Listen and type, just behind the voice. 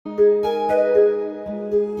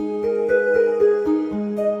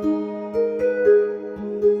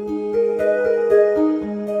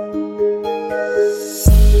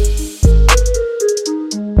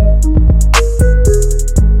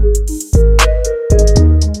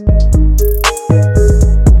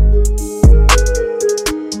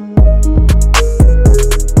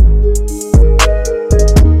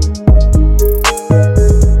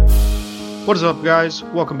What is up, guys?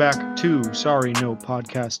 Welcome back to Sorry No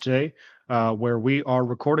Podcast today, where we are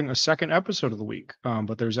recording a second episode of the week.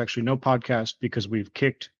 But there's actually no podcast because we've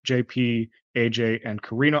kicked JP, AJ, and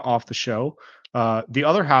Karina off the show. The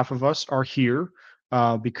other half of us are here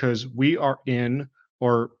because we are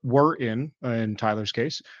were in Tyler's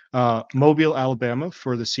case, Mobile, Alabama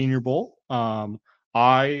for the Senior Bowl.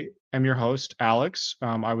 I am your host, Alex.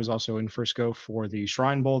 I was also in Frisco for the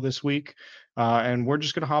Shrine Bowl this week. And we're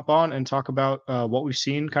just going to hop on and talk about what we've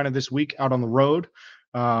seen kind of this week out on the road,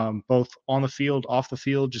 both on the field, off the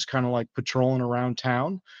field, just kind of like patrolling around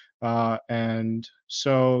town. And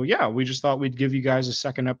so, yeah, we just thought we'd give you guys a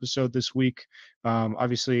second episode this week.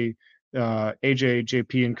 Obviously, AJ,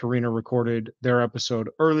 JP, and Karina recorded their episode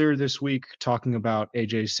earlier this week talking about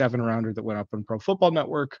AJ's 7-rounder that went up on Pro Football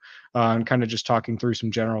Network and kind of just talking through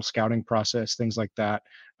some general scouting process, things like that.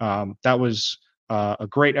 That was a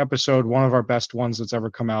great episode, one of our best ones that's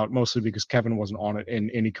ever come out, mostly because Kevin wasn't on it in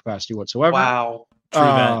any capacity whatsoever. Wow.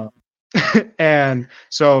 True that. And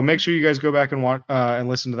so make sure you guys go back and watch and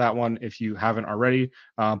listen to that one if you haven't already.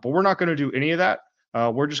 But we're not going to do any of that.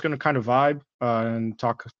 We're just going to kind of vibe and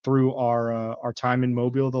talk through our time in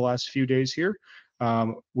Mobile the last few days here.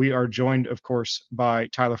 We are joined, of course, by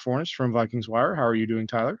Tyler Fornes from Vikings Wire. How are you doing,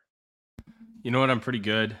 Tyler? You know what? I'm pretty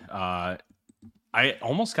good. I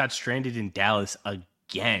almost got stranded in Dallas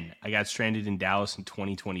again. I got stranded in Dallas in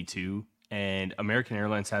 2022, and American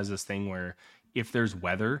Airlines has this thing where if there's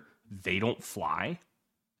weather, they don't fly.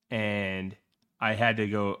 And I had to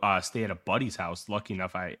go stay at a buddy's house. Lucky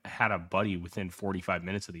enough, I had a buddy within 45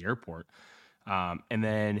 minutes of the airport. And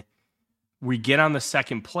then we get on the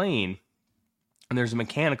second plane, and there's a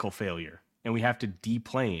mechanical failure, and we have to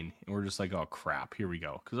deplane. And we're just like, oh, crap, here we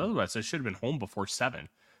go. Because otherwise, I should have been home before 7.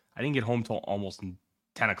 I didn't get home till almost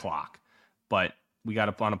 10 o'clock, but we got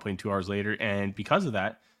up on a plane 2 hours later. And because of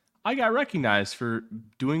that, I got recognized for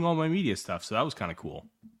doing all my media stuff. So that was kind of cool.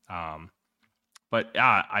 But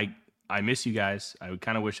I miss you guys. I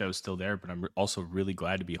kind of wish I was still there, but I'm also really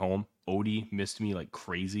glad to be home. Odie missed me like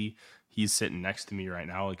crazy. He's sitting next to me right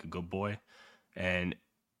now like a good boy.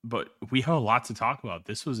 But we have a lot to talk about.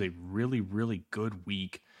 This was a really, really good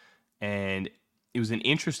week. And it was an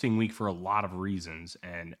interesting week for a lot of reasons.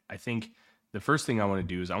 And I think the first thing I want to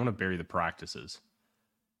do is I want to bury the practices.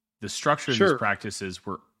 The structure of these practices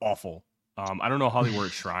were awful. I don't know how they were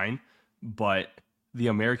at Shrine, but the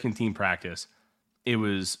American team practice, it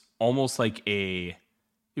was almost like it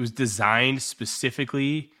was designed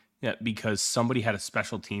specifically because somebody had a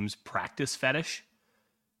special teams practice fetish,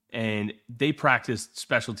 and they practiced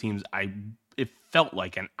special teams. It felt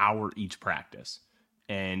like an hour each practice,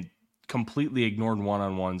 and completely ignored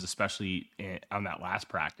one-on-ones, especially on that last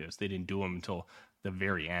practice. They didn't do them until the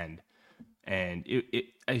very end. And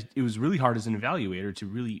it was really hard as an evaluator to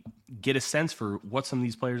really get a sense for what some of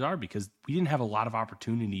these players are, because we didn't have a lot of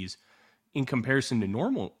opportunities in comparison to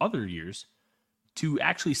normal other years to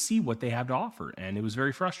actually see what they have to offer. And it was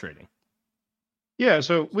very frustrating. Yeah,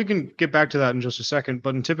 so we can get back to that in just a second.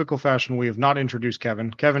 But in typical fashion, we have not introduced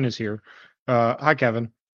Kevin. Kevin is here. Hi,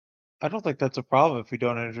 Kevin. I don't think that's a problem if you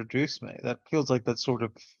don't introduce me. That feels like that sort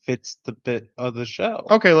of fits the bit of the show.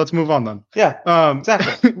 Okay, let's move on then. Yeah,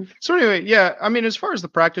 exactly. So anyway, yeah, I mean, as far as the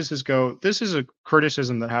practices go, this is a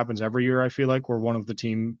criticism that happens every year, I feel like, where one of the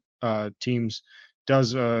teams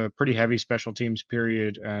does a pretty heavy special teams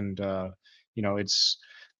period. And, it's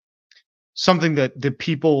something that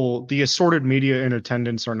the assorted media in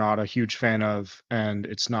attendance are not a huge fan of, and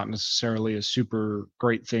it's not necessarily a super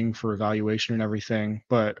great thing for evaluation and everything.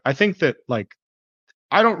 But I think that, like,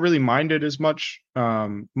 I don't really mind it as much,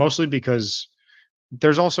 mostly because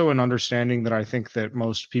there's also an understanding that I think that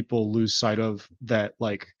most people lose sight of, that,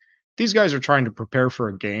 like, these guys are trying to prepare for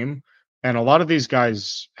a game, and a lot of these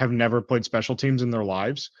guys have never played special teams in their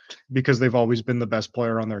lives because they've always been the best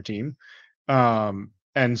player on their team.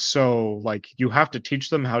 And so, like, you have to teach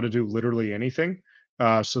them how to do literally anything,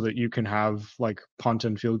 so that you can have, like, punt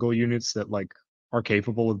and field goal units that, like, are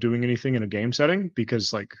capable of doing anything in a game setting.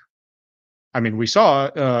 Because, like, I mean, we saw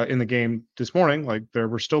in the game this morning, like, there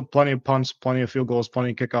were still plenty of punts, plenty of field goals, plenty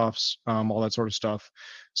of kickoffs, all that sort of stuff.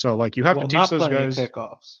 So, like, you have to teach those guys.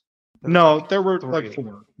 Kickoffs. No, there were like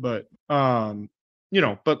 4, but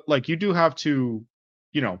but like, you do have to,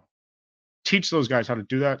 teach those guys how to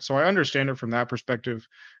do that. So I understand it from that perspective.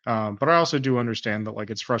 But I also do understand that like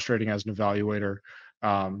it's frustrating as an evaluator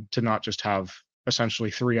to not just have essentially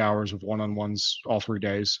 3 hours of one-on-ones all 3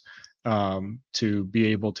 days to be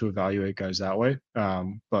able to evaluate guys that way.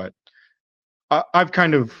 But I've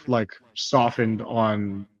kind of like softened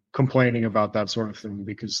on complaining about that sort of thing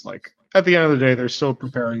because like at the end of the day, they're still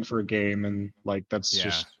preparing for a game, and like that's Yeah.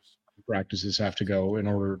 just practices have to go in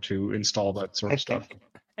order to install that sort I of stuff. think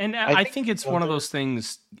And I I think think it's the one of other those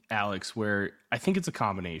things, Alex, where I think it's a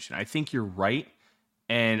combination. I think you're right,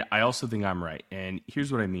 and I also think I'm right. And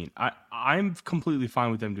here's what I mean. I'm completely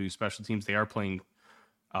fine with them doing special teams. They are playing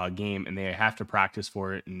a game, and they have to practice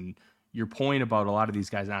for it. And your point about a lot of these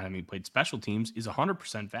guys not having played special teams is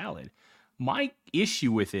 100% valid. My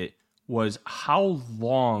issue with it was how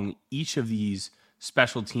long each of these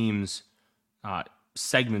special teams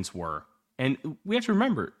segments were. And we have to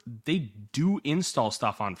remember, they do install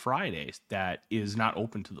stuff on Fridays that is not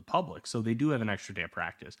open to the public. So they do have an extra day of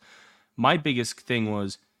practice. My biggest thing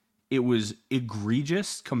was it was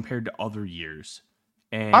egregious compared to other years.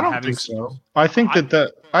 And I don't think so. I think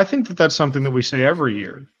that that's something that we say every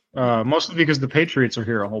year, mostly because the Patriots are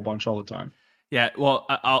here a whole bunch all the time. Yeah, well,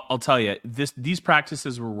 I'll tell you, these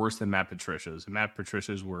practices were worse than Matt Patricia's. And Matt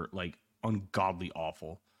Patricia's were like ungodly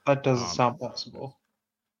awful. that doesn't sound possible.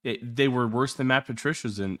 They were worse than Matt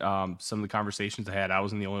Patricia's in some of the conversations I had. I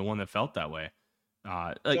wasn't the only one that felt that way.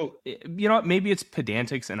 So You know what? Maybe it's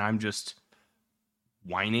pedantics and I'm just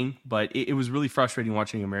whining, but it was really frustrating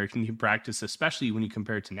watching American team practice, especially when you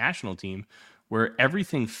compare it to national team, where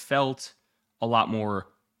everything felt a lot more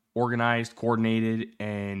organized, coordinated,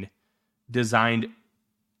 and designed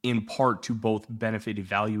in part to both benefit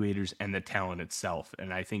evaluators and the talent itself.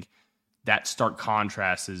 And I think that stark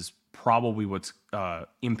contrast is probably what's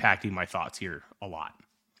impacting my thoughts here a lot.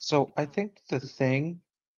 so I think the thing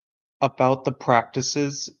about the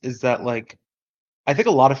practices is that like I think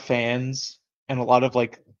a lot of fans and a lot of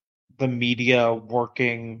like the media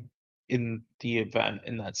working in the event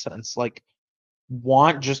in that sense like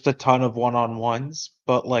want just a ton of one-on-ones,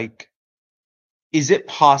 but like is it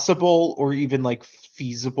possible or even like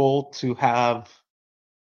feasible to have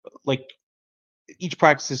like each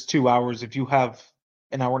practice is 2 hours. If you have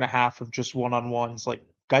an hour and a half of just one-on-ones, like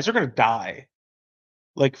guys are gonna die.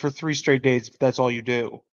 Like for 3 straight days, if that's all you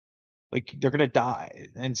do. Like they're gonna die.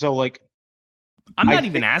 And so like I'm I not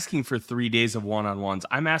even think asking for 3 days of one-on-ones.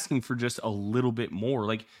 I'm asking for just a little bit more.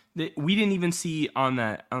 Like we didn't even see on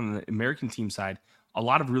the American team side a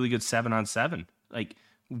lot of really good 7-on-7. Like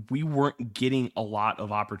we weren't getting a lot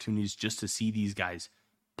of opportunities just to see these guys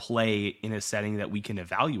play in a setting that we can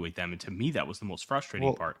evaluate them. And to me, that was the most frustrating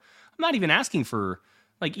well part. I'm not even asking for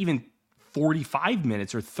like even 45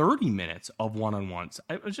 minutes or 30 minutes of one-on-ones.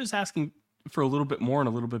 I was just asking for a little bit more and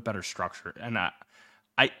a little bit better structure. And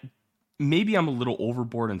I maybe I'm a little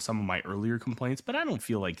overboard in some of my earlier complaints, but I don't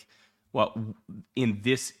feel like, well, in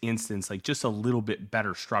this instance, like just a little bit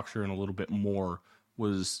better structure and a little bit more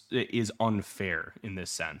is unfair in this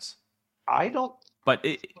sense. I don't But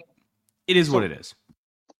it is what it so is.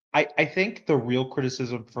 I think the real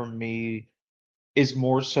criticism for me is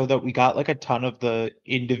more so that we got like a ton of the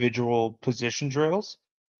individual position drills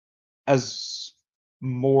as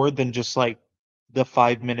more than just like the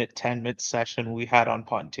 5 minute, 10-minute session we had on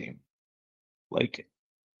punt team. Like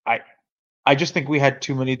I I just think we had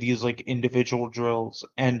too many of these like individual drills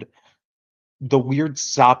and the weird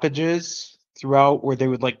stoppages throughout where they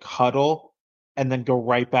would like huddle and then go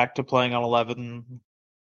right back to playing on 11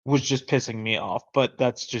 was just pissing me off. But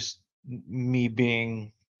that's just me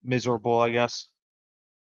being miserable, I guess.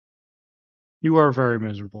 You are very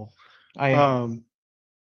miserable. I am. Um,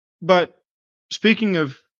 but speaking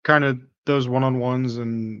of kind of those one-on-ones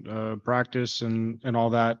and practice and all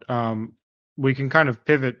that, we can kind of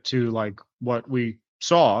pivot to like what we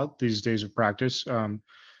saw these days of practice.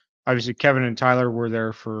 Obviously, Kevin and Tyler were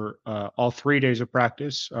there for all 3 days of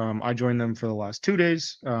practice. I joined them for the last 2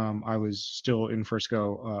 days. I was still in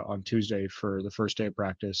Frisco on Tuesday for the first day of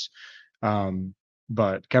practice. Um,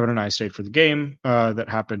 but Kevin and I stayed for the game that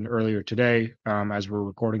happened earlier today as we're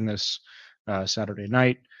recording this Saturday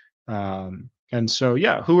night. And so,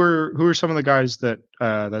 yeah, who are some of the guys that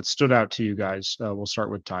that stood out to you guys? We'll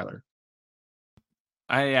start with Tyler.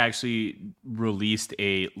 I actually released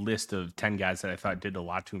a list of 10 guys that I thought did a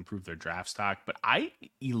lot to improve their draft stock, but I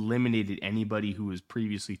eliminated anybody who was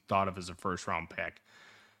previously thought of as a first round pick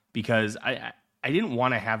because I didn't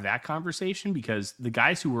want to have that conversation because the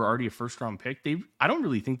guys who were already a first round pick, I don't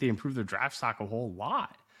really think they improved their draft stock a whole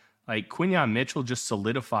lot. Like Quinyon Mitchell just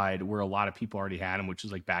solidified where a lot of people already had him, which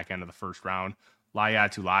is like back end of the first round.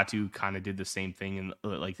 Laiatu Latu kind of did the same thing in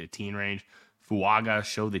like the teen range. Fuaga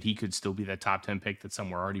showed that he could still be that top 10 pick that some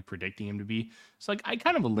were already predicting him to be. So like I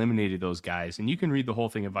kind of eliminated those guys, and you can read the whole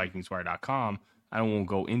thing at VikingsWire.com. I won't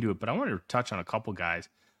go into it, but I wanted to touch on a couple guys.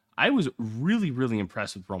 I was really, really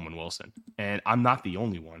impressed with Roman Wilson, and I'm not the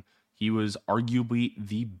only one. He was arguably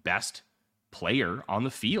the best player on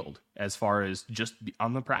the field as far as just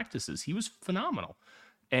on the practices. He was phenomenal.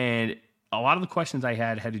 And a lot of the questions I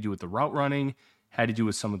had to do with the route running, had to do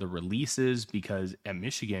with some of the releases, because at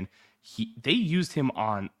Michigan, they used him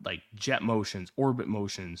on like jet motions, orbit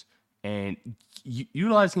motions, and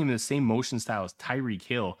utilizing him in the same motion style as Tyreek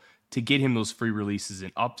Hill to get him those free releases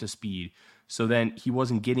and up to speed. So then he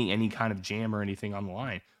wasn't getting any kind of jam or anything on the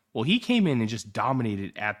line. Well, he came in and just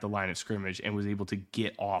dominated at the line of scrimmage and was able to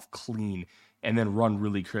get off clean and then run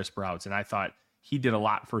really crisp routes. And I thought he did a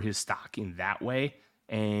lot for his stock in that way.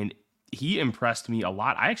 And he impressed me a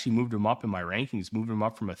lot. I actually moved him up in my rankings, moved him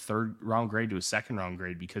up from a 3rd round grade to a 2nd round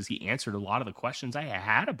grade because he answered a lot of the questions I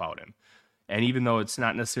had about him. And even though it's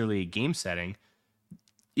not necessarily a game setting,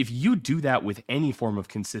 if you do that with any form of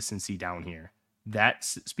consistency down here, that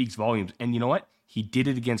speaks volumes. And you know what? He did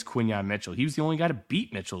it against Quinyon Mitchell. He was the only guy to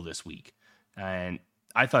beat Mitchell this week. And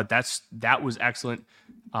I thought that was excellent.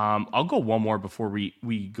 I'll go one more before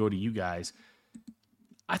we go to you guys.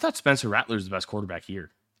 I thought Spencer Rattler is the best quarterback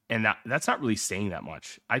here. And that's not really saying that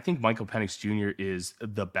much. I think Michael Penix Jr. is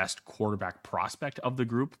the best quarterback prospect of the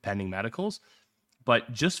group, pending medicals.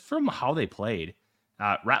 But just from how they played,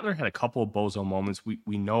 Rattler had a couple of bozo moments.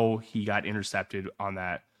 We know he got intercepted on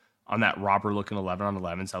that robber looking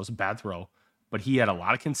 11-on-11. So that was a bad throw. But he had a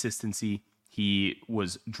lot of consistency. He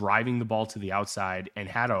was driving the ball to the outside and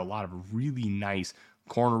had a lot of really nice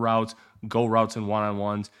corner routes, go routes, and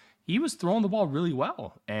one-on-ones. He was throwing the ball really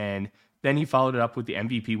well. And then he followed it up with the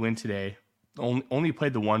MVP win today. Only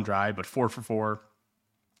played the one drive, but 4 for 4,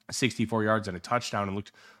 64 yards and a touchdown, and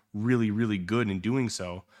looked really, really good in doing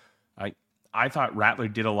so. I thought Rattler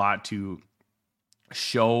did a lot to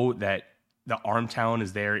show that the arm talent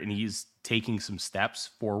is there and he's taking some steps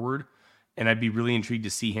forward. And I'd be really intrigued to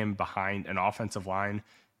see him behind an offensive line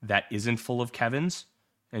that isn't full of Kevins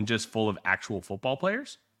and just full of actual football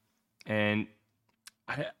players. And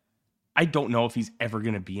I don't know if he's ever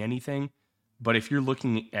going to be anything, but if you're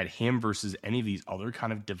looking at him versus any of these other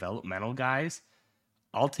kind of developmental guys,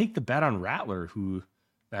 I'll take the bet on Rattler, who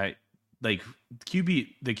like the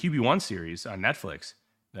QB1 series on Netflix,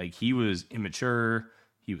 like he was immature,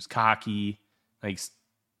 he was cocky, like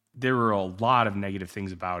there were a lot of negative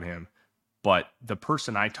things about him. But the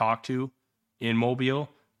person I talked to in Mobile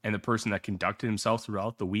and the person that conducted himself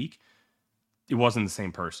throughout the week, it wasn't the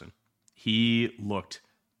same person. He looked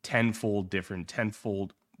tenfold different,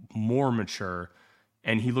 tenfold more mature,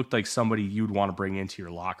 and he looked like somebody you'd want to bring into your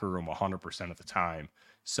locker room 100% of the time.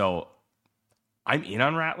 So I'm in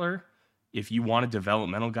on Rattler. If you want a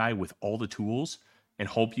developmental guy with all the tools and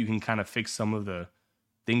hope you can kind of fix some of the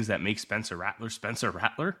things that make Spencer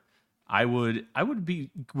Rattler, I would be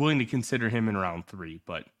willing to consider him in round 3.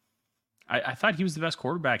 But I thought he was the best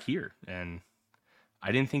quarterback here, and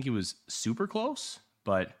I didn't think he was super close,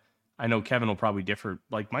 but I know Kevin will probably differ.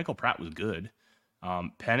 Like Michael Pratt was good.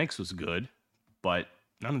 Penix was good, but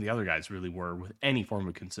none of the other guys really were with any form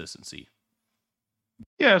of consistency.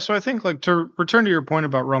 Yeah, so I think, like, to return to your point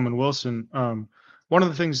about Roman Wilson, one of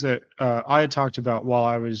the things that I had talked about while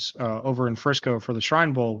I was over in Frisco for the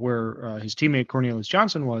Shrine Bowl, where his teammate Cornelius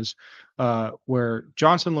Johnson was, where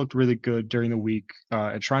Johnson looked really good during the week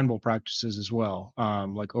at Shrine Bowl practices as well,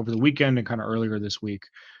 like over the weekend and kind of earlier this week.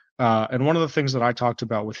 And one of the things that I talked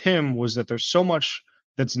about with him was that there's so much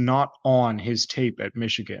that's not on his tape at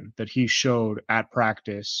Michigan that he showed at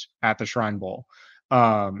practice at the Shrine Bowl.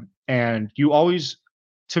 And you always,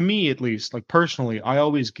 to me at least, like personally, I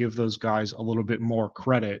always give those guys a little bit more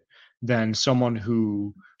credit than someone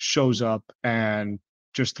who shows up and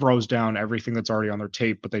just throws down everything that's already on their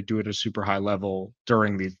tape, but they do it at a super high level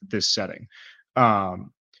during this setting.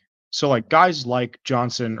 So like guys like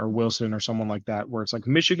Johnson or Wilson or someone like that, where it's like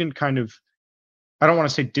Michigan kind of, I don't want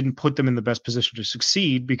to say didn't put them in the best position to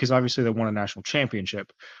succeed, because obviously they won a national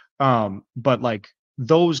championship. But like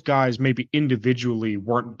those guys maybe individually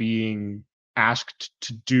weren't being asked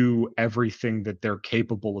to do everything that they're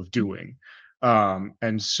capable of doing.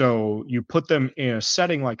 And so you put them in a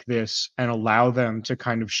setting like this and allow them to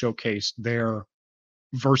kind of showcase their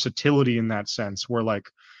versatility in that sense, where like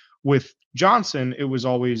with Johnson, it was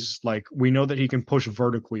always like, we know that he can push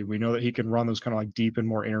vertically. We know that he can run those kind of like deep and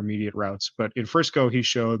more intermediate routes. But in Frisco, he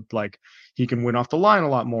showed like he can win off the line a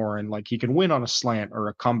lot more, and like he can win on a slant or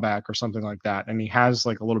a comeback or something like that. And he has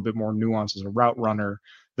like a little bit more nuance as a route runner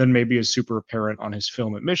than maybe is super apparent on his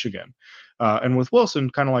film at Michigan. And with Wilson,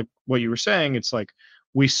 kind of like what you were saying, it's like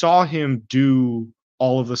we saw him do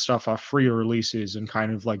all of the stuff off free releases and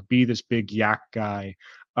kind of like be this big yak guy.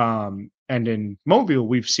 And in Mobile,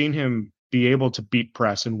 we've seen him be able to beat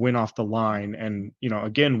press and win off the line and,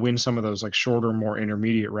 again, win some of those like shorter, more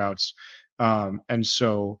intermediate routes. And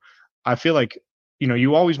so I feel like,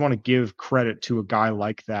 you always want to give credit to a guy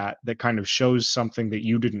like that kind of shows something that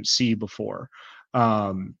you didn't see before.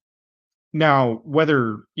 Now,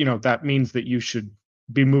 whether, that means that you should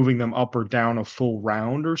be moving them up or down a full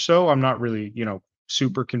round or so, I'm not really,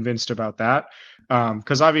 super convinced about that.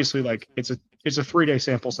 Because obviously, like it's a 3-day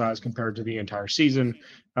sample size compared to the entire season.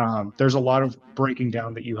 There's a lot of breaking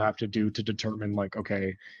down that you have to do to determine, like,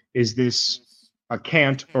 okay, is this a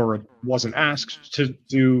can't or a wasn't asked to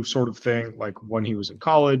do sort of thing, like when he was in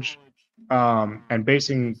college, and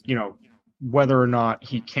basing, whether or not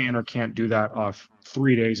he can or can't do that off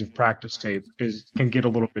 3 days of practice tape can get a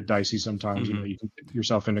little bit dicey sometimes. Mhm. You can get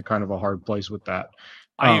yourself into kind of a hard place with that.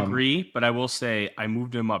 I agree, but I will say I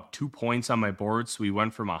moved him up 2 points on my board, so we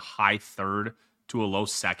went from a high third to a low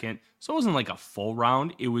second. So it wasn't like a full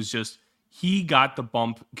round. It was just he got the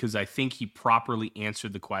bump because I think he properly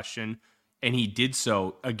answered the question, and he did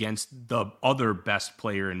so against the other best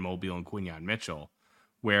player in Mobile and Quinyon Mitchell,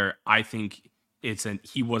 where I think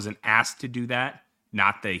he wasn't asked to do that,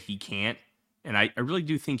 not that he can't. And I really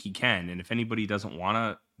do think he can. And if anybody doesn't want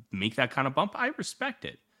to make that kind of bump, I respect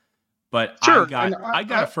it. But sure, I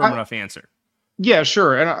got a firm enough answer. Yeah,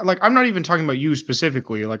 sure. And I'm not even talking about you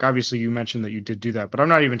specifically. Like, obviously, you mentioned that you did do that, but I'm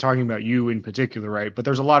not even talking about you in particular, right? But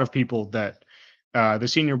there's a lot of people that the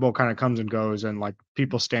Senior Bowl kind of comes and goes, and like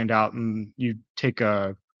people stand out, and you take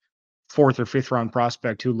a 4th or 5th round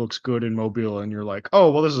prospect who looks good in Mobile, and you're like,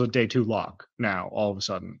 oh, well, this is a day 2 lock now, all of a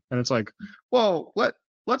sudden, and it's like, well,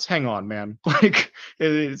 let's hang on, man. Like,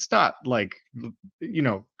 it's not like,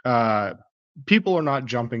 people are not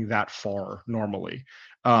jumping that far normally.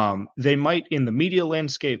 They might in the media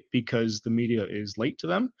landscape because the media is late to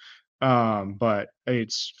them. But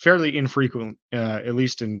it's fairly infrequent, at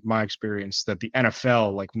least in my experience, that the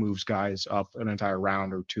NFL like moves guys up an entire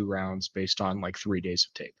round or 2 rounds based on like 3 days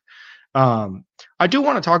of tape. I do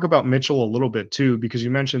want to talk about Mitchell a little bit too, because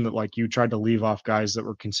you mentioned that like you tried to leave off guys that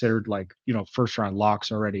were considered like, first round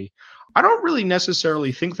locks already. I don't really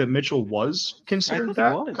necessarily think that Mitchell was considered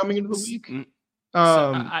that coming into the week.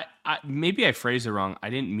 Maybe I phrased it wrong. I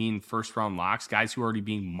didn't mean first round locks, guys who are already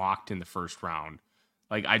being mocked in the first round.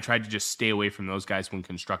 Like I tried to just stay away from those guys when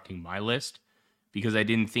constructing my list because I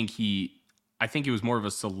didn't think I think it was more of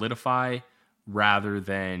a solidify rather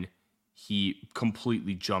than he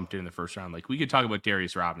completely jumped in the first round. Like we could talk about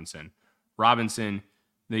Darius Robinson. I think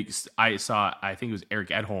it was Eric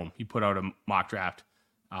Edholm. He put out a mock draft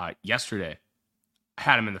yesterday. I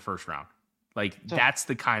had him in the first round. Like that's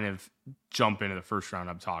the kind of jump into the first round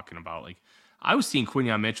I'm talking about. Like I was seeing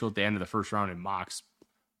Quinyon Mitchell at the end of the first round in mocks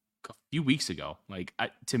a few weeks ago. Like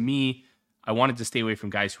to me, I wanted to stay away from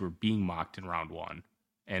guys who were being mocked in round 1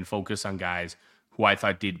 and focus on guys who I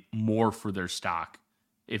thought did more for their stock,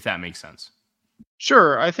 if that makes sense.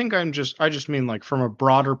 Sure. I think I just mean like from a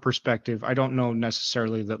broader perspective, I don't know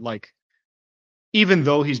necessarily that like, even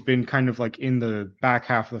though he's been kind of like in the back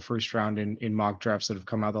half of the first round in mock drafts that have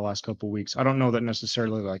come out the last couple of weeks, I don't know that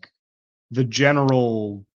necessarily like the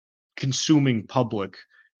general consuming public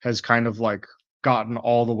has kind of like gotten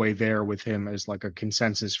all the way there with him as like a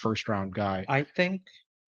consensus first round guy. I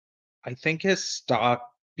think his stock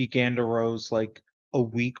began to rose like a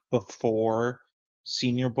week before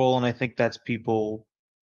Senior Bowl, and I think that's people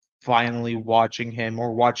finally watching him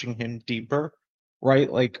or watching him deeper,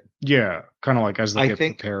 right? Like, yeah, kind of like as they get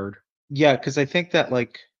prepared. Yeah, because I think that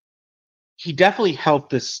like he definitely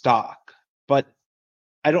helped this stock, but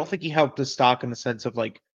I don't think he helped the stock in the sense of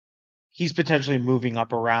like he's potentially moving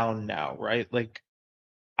up around now, right? Like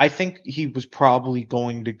I think he was probably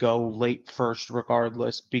going to go late first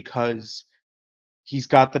regardless because he's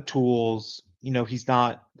got the tools. He's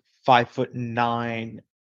not 5'9",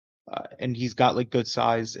 and he's got like good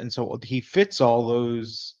size, and so he fits all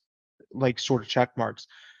those like sort of check marks.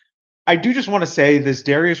 I do just want to say this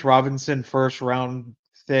Darius Robinson first round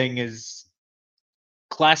thing is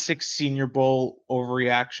classic Senior Bowl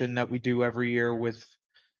overreaction that we do every year with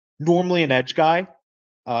normally an edge guy.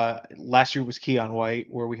 Last year was Keon White,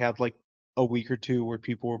 where we had like a week or 2 where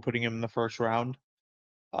people were putting him in the first round.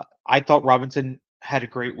 I thought Robinson had a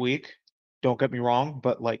great week. Don't get me wrong,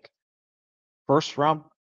 but like first round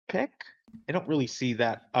pick, I don't really see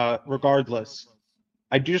that. Regardless,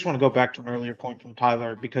 I do just want to go back to an earlier point from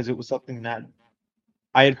Tyler because it was something that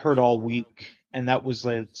I had heard all week, and that was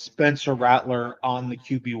like Spencer Rattler on the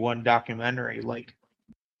QB1 documentary. Like,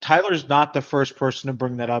 Tyler's not the first person to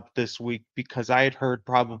bring that up this week, because I had heard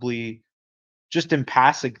probably just in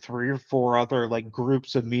passing 3 or 4 other like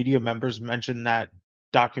groups of media members mention that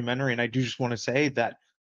documentary. And I do just want to say that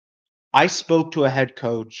I spoke to a head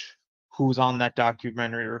coach who was on that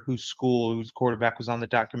documentary, or whose school, whose quarterback was on the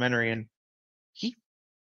documentary, and he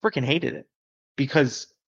freaking hated it because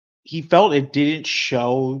he felt it didn't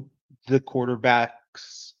show the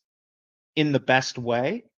quarterbacks in the best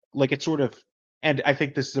way. Like, it sort of, and I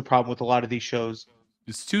think this is a problem with a lot of these shows.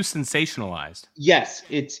 It's too sensationalized. Yes,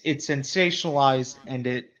 it's sensationalized, and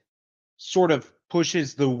it sort of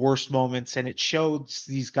pushes the worst moments, and it shows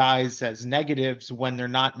these guys as negatives when they're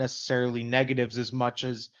not necessarily negatives as much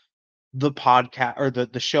as the podcast or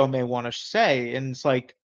the show may want to say. And it's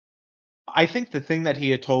like, I think the thing that he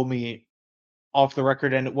had told me off the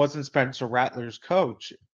record, and it wasn't Spencer Rattler's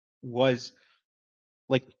coach, was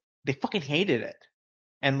like they fucking hated it.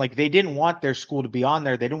 And like they didn't want their school to be on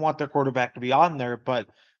there. They didn't want their quarterback to be on there, but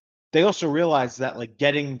they also realized that like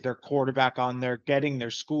getting their quarterback on there, getting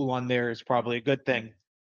their school on there is probably a good thing.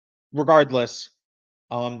 Regardless,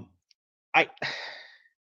 um I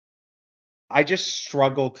I just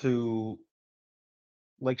struggle to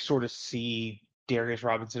like sort of see Darius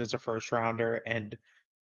Robinson as a first rounder, and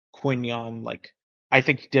Quinion, like, I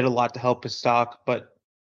think he did a lot to help his stock, but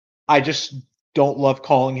I just don't love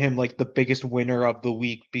calling him like the biggest winner of the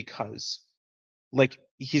week, because like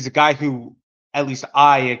he's a guy who at least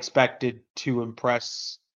I expected to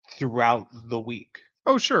impress throughout the week.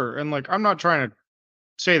 Oh, sure. And like, I'm not trying to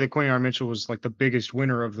say that Quinion Mitchell was like the biggest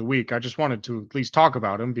winner of the week. I just wanted to at least talk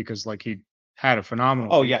about him because like he had a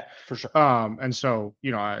phenomenal Oh week. yeah, for sure. And so,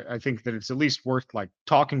 I think that it's at least worth like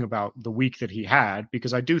talking about the week that he had,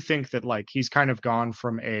 because I do think that like he's kind of gone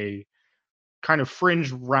from a kind of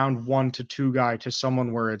fringe round 1 to 2 guy to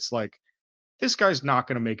someone where it's like, this guy's not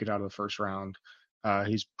going to make it out of the first round.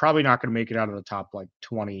 He's probably not going to make it out of the top like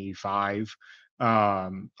 25. I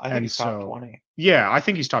think And he's top so, 20. yeah, I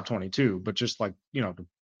think he's top 22, but just like, to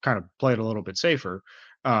kind of play it a little bit safer,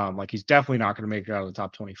 like he's definitely not going to make it out of the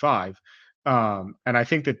top 25. And I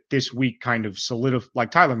think that this week kind of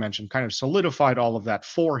like Tyler mentioned, kind of solidified all of that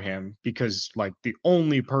for him, because like the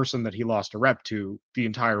only person that he lost a rep to the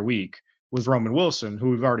entire week was Roman Wilson,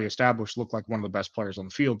 who we've already established looked like one of the best players on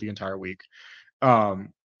the field the entire week.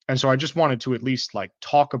 Um, and so I just wanted to at least like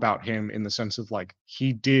talk about him in the sense of like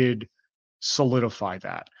he did solidify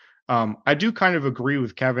that. I do kind of agree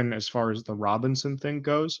with Kevin as far as the Robinson thing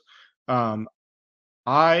goes. Um,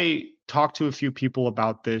 I talked to a few people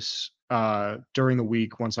about this during the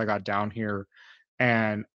week once I got down here,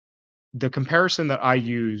 and the comparison that I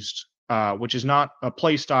used, which is not a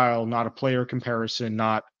play style, not a player comparison,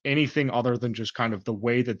 not anything other than just kind of the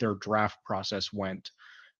way that their draft process went,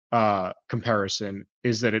 comparison,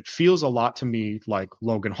 is that it feels a lot to me like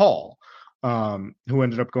Logan Hall, who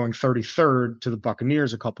ended up going 33rd to the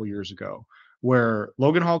Buccaneers a couple years ago, where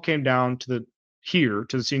Logan Hall came down to the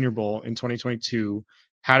Senior Bowl in 2022,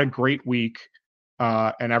 had a great week,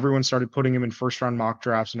 and everyone started putting him in first round mock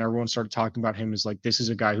drafts, and everyone started talking about him as like, this is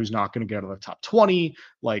a guy who's not going to get out of the top 20.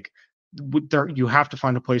 Like, you have to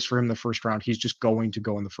find a place for him in the first round. He's just going to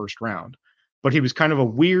go in the first round. But he was kind of a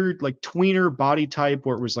weird, like, tweener body type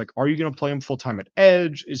where it was like, are you going to play him full time at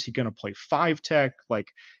edge? Is he going to play 5 tech? Like,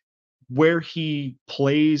 where he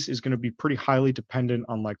plays is going to be pretty highly dependent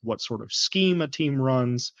on like what sort of scheme a team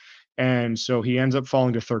runs. And so he ends up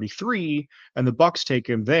falling to 33, and the Bucks take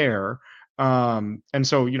him there. And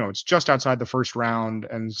so, it's just outside the first round.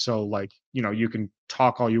 And so like, you can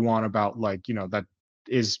talk all you want about like, that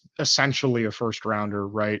is essentially a first rounder,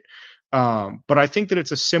 right? But I think that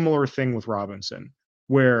it's a similar thing with Robinson,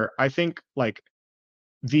 where I think like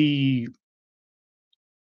the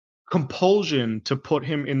compulsion to put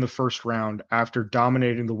him in the first round after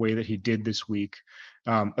dominating the way that he did this week,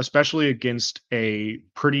 especially against a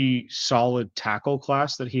pretty solid tackle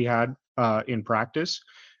class that he had in practice,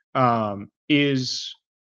 is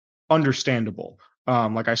understandable.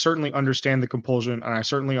 Like, I certainly understand the compulsion, and I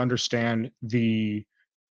certainly understand the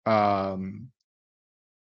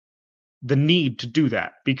need to do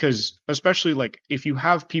that, because especially like if you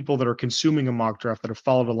have people that are consuming a mock draft that have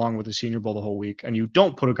followed along with the Senior Bowl the whole week, and you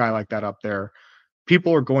don't put a guy like that up there,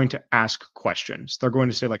 people are going to ask questions. They're going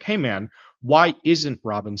to say like, hey man, why isn't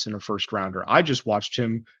Robinson a first rounder? I just watched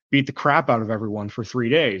him beat the crap out of everyone for 3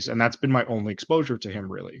 days, and that's been my only exposure to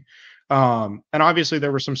him, really. And obviously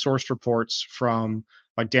there were some source reports from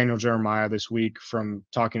like Daniel Jeremiah this week from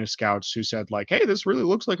talking to scouts who said like, hey, this really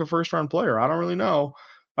looks like a first round player. I don't really know.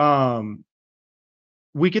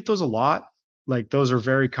 We get those a lot. Like those are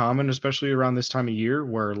very common, especially around this time of year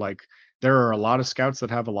where like there are a lot of scouts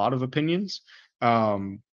that have a lot of opinions.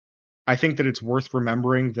 Um, I think that it's worth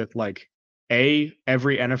remembering that like every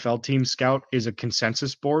NFL team scout is a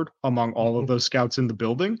consensus board among all of those scouts in the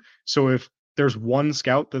building. So if there's one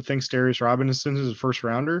scout that thinks Darius Robinson is a first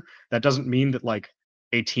rounder, that doesn't mean that like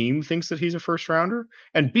a team thinks that he's a first rounder.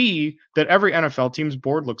 And B, that every NFL team's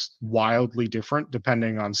board looks wildly different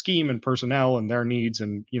depending on scheme and personnel and their needs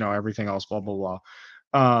and everything else, blah blah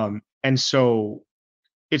blah. And so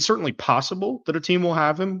it's certainly possible that a team will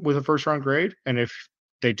have him with a first round grade. And if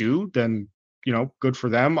they do, then, good for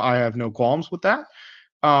them. I have no qualms with that.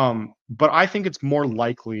 But I think it's more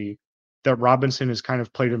likely that Robinson has kind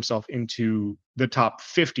of played himself into the top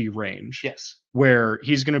 50 range. Yes. Where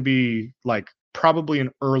he's going to be like probably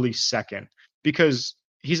an early second because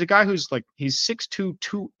he's a guy who's like, he's 6'2,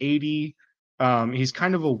 280. He's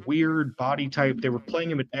kind of a weird body type. They were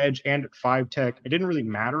playing him at edge and at 5 tech. It didn't really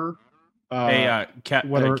matter whether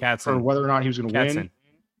or not he was going to win.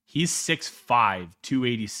 He's 6'5",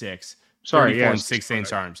 286. Sorry, 34 and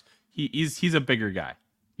 6-inch arms. He's a bigger guy.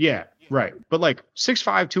 Yeah, right. But like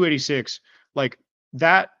 6'5", 286, like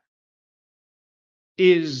that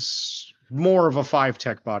is more of a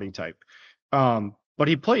 5-tech body type. But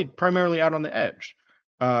he played primarily out on the edge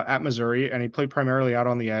at Missouri, and he played primarily out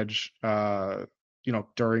on the edge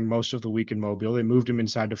during most of the week in Mobile. They moved him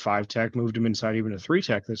inside to 5-tech, moved him inside even to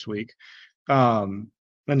 3-tech this week. And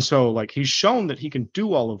so like he's shown that he can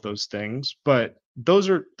do all of those things, but those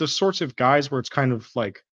are the sorts of guys where it's kind of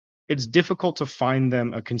like it's difficult to find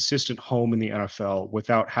them a consistent home in the NFL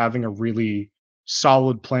without having a really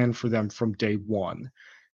solid plan for them from day one.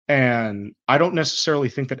 And I don't necessarily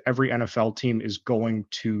think that every NFL team is going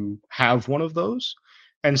to have one of those.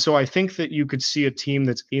 And so I think that you could see a team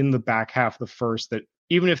that's in the back half of the first that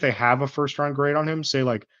even if they have a first round grade on him, say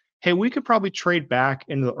like, hey, we could probably trade back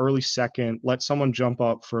into the early second, let someone jump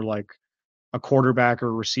up for like a quarterback or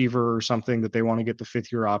a receiver or something that they want to get the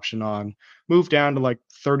 5th-year option on, move down to like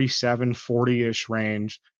 37, 40-ish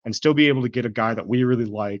range and still be able to get a guy that we really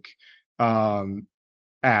like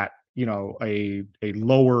at, a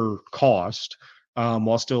lower cost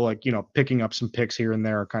while still like, picking up some picks here and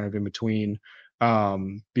there kind of in between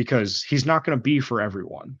because he's not going to be for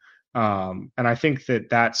everyone. And I think that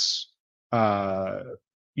that's,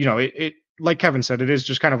 it like Kevin said, it is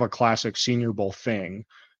just kind of a classic Senior Bowl thing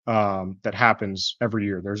that happens every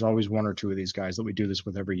year. There's always one or two of these guys that we do this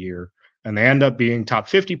with every year, and they end up being top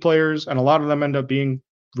 50 players, and a lot of them end up being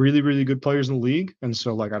really, really good players in the league. And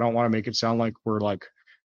so, like, I don't want to make it sound like we're like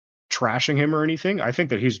trashing him or anything. I think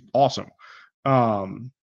that he's awesome,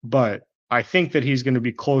 but I think that he's going to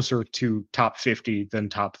be closer to top 50 than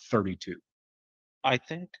top 32. I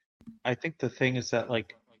think the thing is that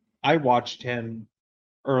like I watched him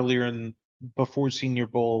earlier before Senior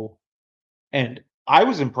Bowl, and I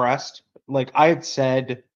was impressed. Like I had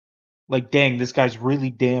said, like, dang, this guy's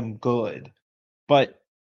really damn good. But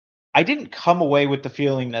I didn't come away with the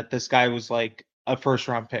feeling that this guy was like a first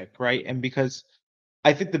round pick, right? And because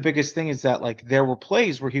I think the biggest thing is that like there were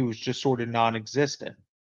plays where he was just sort of non-existent.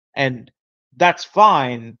 And that's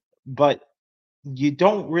fine, but you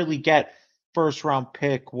don't really get first round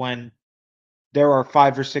pick when there are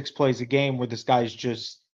 5 or 6 plays a game where this guy's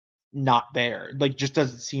just not there, like just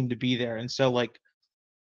doesn't seem to be there. And so like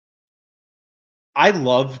I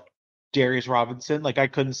love Darius Robinson. Like I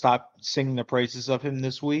couldn't stop singing the praises of him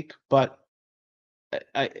this week, but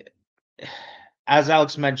as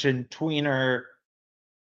Alex mentioned, tweener,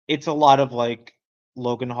 it's a lot of like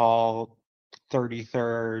Logan Hall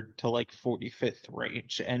 33rd to like 45th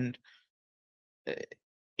range, and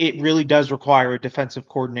it really does require a defensive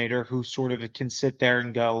coordinator who sort of can sit there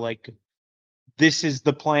and go like, this is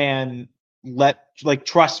the plan,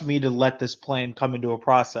 trust me to let this plan come into a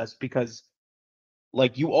process, because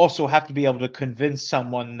like you also have to be able to convince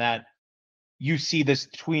someone that you see this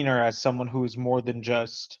tweener as someone who is more than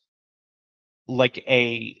just like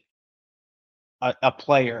a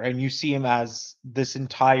player, and you see him as this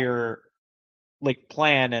entire like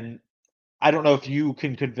plan. And I don't know if you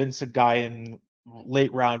can convince a guy in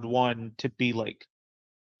late round 1 to be like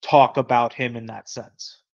talk about him in that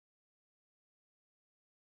sense.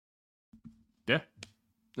 Yeah,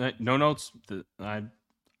 no notes.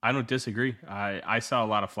 I don't disagree. I saw a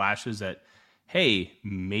lot of flashes that, hey,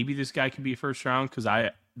 maybe this guy could be first round, because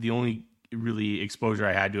the only really exposure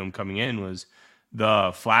I had to him coming in was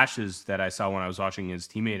the flashes that I saw when I was watching his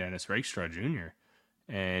teammate Ennis Rakestraw Jr.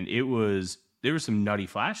 And there were some nutty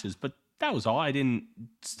flashes, but that was all. I didn't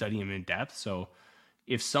study him in depth. So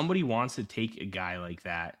if somebody wants to take a guy like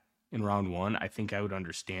that in round 1, I think I would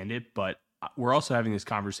understand it. But we're also having this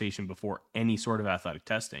conversation before any sort of athletic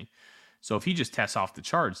testing. So if he just tests off the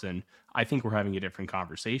charts, then I think we're having a different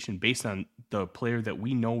conversation based on the player that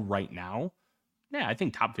we know right now. Yeah, I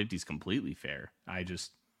think top 50 is completely fair.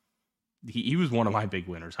 He was one of my big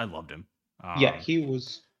winners. I loved him. Yeah, he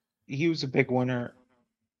was a big winner.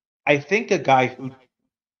 I think a guy who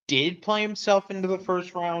did play himself into the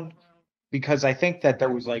first round, because I think that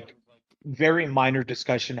there was like very minor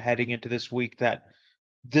discussion heading into this week that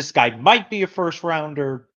this guy might be a first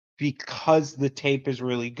rounder because the tape is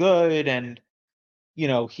really good and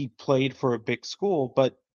he played for a big school.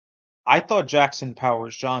 But I thought Jackson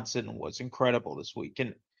Powers Johnson was incredible this week,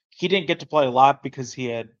 and he didn't get to play a lot because he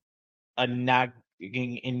had a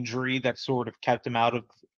nagging injury that sort of kept him out of,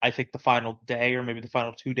 I think, the final day or maybe the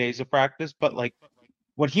final 2 days of practice. But like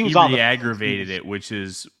when he was on re-aggravated it, which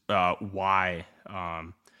is why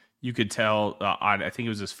you could tell. I think it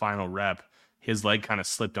was his final rep. His leg kind of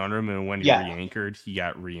slipped under him, and when he re-anchored, he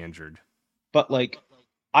got re-injured. But like,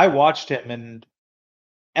 I watched him, and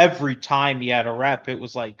every time he had a rep, it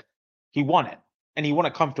was like he won it, and he won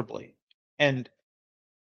it comfortably. And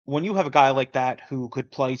when you have a guy like that who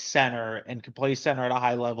could play center and can play center at a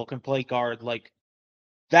high level, can play guard, like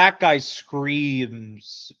that guy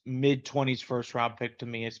screams mid-20s first round pick to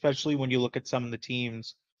me, especially when you look at some of the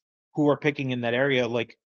teams who are picking in that area.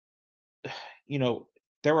 Like,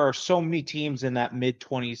 there are so many teams in that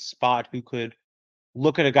mid-20s spot who could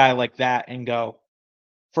look at a guy like that and go,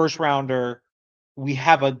 first rounder, we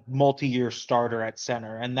have a multi-year starter at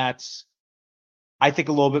center. And that's, I think,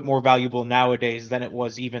 a little bit more valuable nowadays than it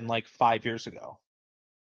was even like 5 years ago.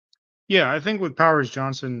 Yeah, I think with Powers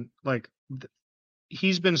Johnson, like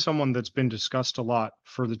he's been someone that's been discussed a lot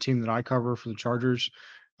for the team that I cover for the Chargers,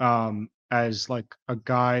 as like a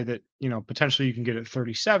guy that, potentially you can get at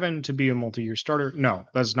 37 to be a multi-year starter. No,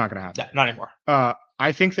 that's not going to happen. Not anymore.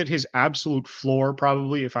 I think that his absolute floor,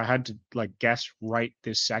 probably, if I had to like guess right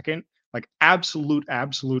this second, like absolute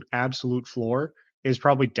floor is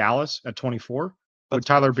probably Dallas at 24 with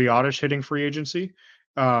Tyler Biadasz hitting free agency.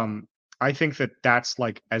 I think that that's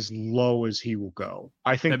like as low as he will go.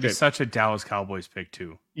 I think that'd be such a Dallas Cowboys pick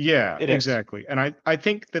too. Yeah, exactly. And I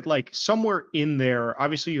think that like somewhere in there,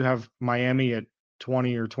 obviously you have Miami at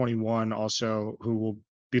 20 or 21 also, who will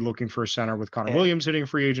be looking for a center with Connor Williams hitting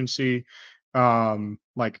free agency.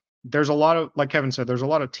 Like there's a lot of, like Kevin said, there's a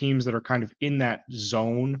lot of teams that are kind of in that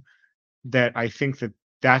zone that I think that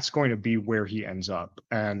that's going to be where he ends up.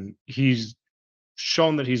 And he's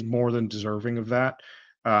shown that he's more than deserving of that.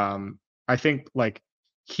 I think like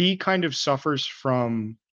he kind of suffers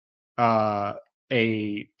from a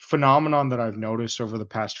phenomenon that I've noticed over the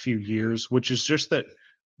past few years, which is just that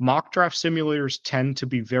mock draft simulators tend to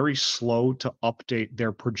be very slow to update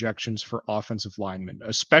their projections for offensive linemen,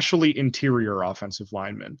 especially interior offensive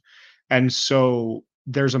linemen. And so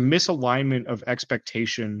there's a misalignment of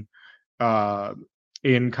expectation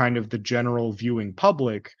in kind of the general viewing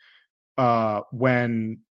public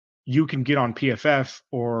when you can get on PFF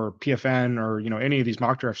or PFN or, any of these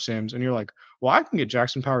mock draft sims and you're like, well, I can get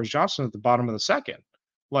Jackson Powers Johnson at the bottom of the second.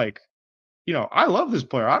 Like, I love this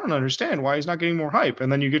player. I don't understand why he's not getting more hype.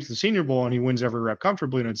 And then you get to the Senior Bowl and he wins every rep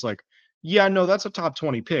comfortably. And it's like, yeah, no, that's a top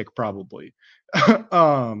 20 pick probably.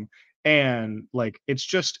 And like, it's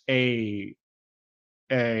just a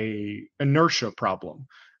inertia problem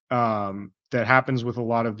that happens with a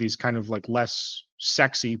lot of these kind of like less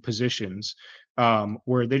sexy positions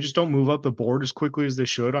where they just don't move up the board as quickly as they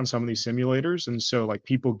should on some of these simulators. And so like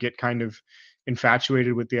people get kind of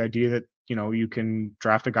infatuated with the idea that, you can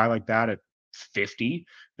draft a guy like that at 50.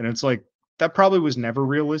 And it's like, that probably was never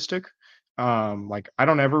realistic. Like, I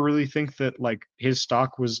don't ever really think that like his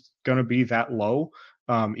stock was going to be that low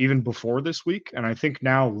even before this week. And I think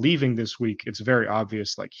now leaving this week, it's very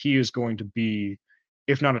obvious, like he is going to be,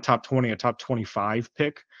 if not a top 20, a top 25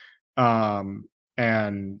 pick.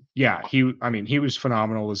 And yeah, he was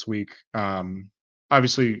phenomenal this week.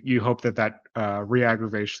 Obviously you hope that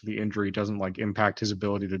re-aggravation of the injury doesn't like impact his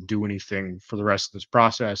ability to do anything for the rest of this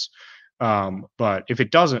process. But if it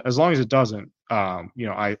doesn't, as long as it doesn't,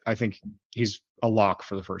 I think he's a lock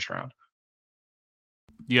for the first round.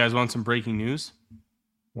 You guys want some breaking news?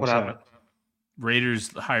 What happened?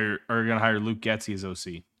 Raiders are going to hire Luke Getsy as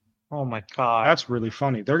OC. Oh my God. That's really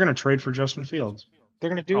funny. They're going to trade for Justin Fields. They're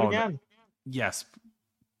going to do it again. Yes.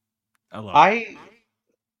 I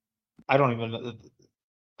don't even know.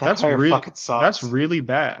 That's really fucking sucks. That's really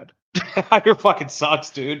bad. Hire fucking sucks,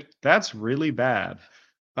 dude. That's really bad.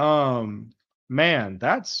 Man,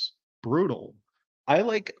 that's brutal.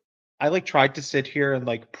 I tried to sit here and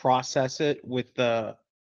like process it with the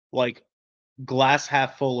like glass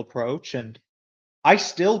half full approach, and I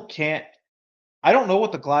still can't I don't know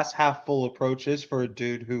what the glass half full approach is for a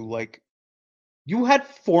dude who, like, you had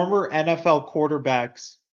former NFL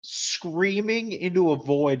quarterbacks screaming into a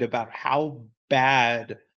void about how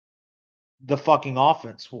bad the fucking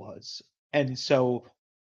offense was. And so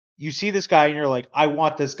you see this guy and you're like, I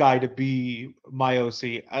want this guy to be my OC.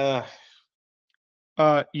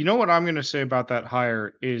 You know what I'm going to say about that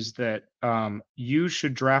hire is that you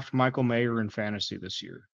should draft Michael Mayer in fantasy this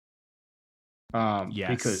year. Yes.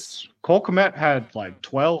 Because Cole Kmet had like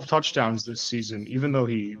 12 touchdowns this season, even though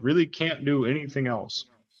he really can't do anything else.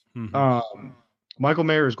 Michael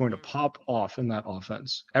Mayer is going to pop off in that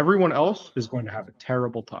offense. Everyone else is going to have a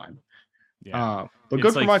terrible time. Yeah. But It's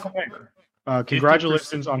good for like Michael Mayer.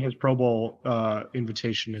 Congratulations on his Pro Bowl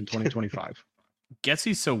invitation in 2025.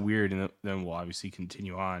 Getsy's so weird, and then we'll obviously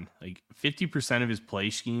continue on. Like 50% of his play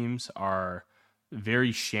schemes are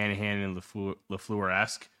very Shanahan and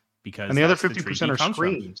LaFleur-esque because And the other that's the 50% trait he are comes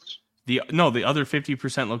from. screens. The other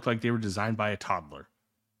 50% look like they were designed by a toddler.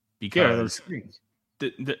 Yeah, they're Because screens.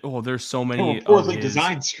 there's so They many were poorly of his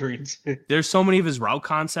designed screens. there's so many of his route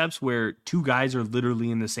concepts where two guys are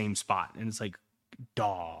literally in the same spot, and it's like,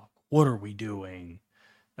 dog, what are we doing?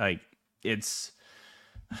 Like, it's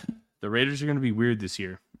the Raiders are going to be weird this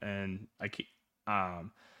year, and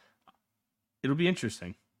it'll be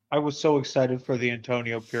interesting. I was so excited for the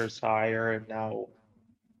Antonio Pierce hire, and now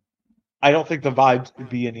I don't think the vibes could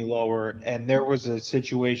be any lower. And there was a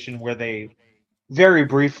situation where they very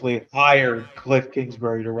briefly hired Cliff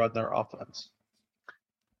Kingsbury to run their offense.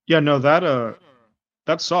 Yeah, no,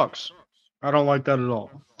 that sucks. I don't like that at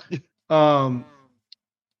all.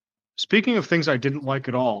 Speaking of things I didn't like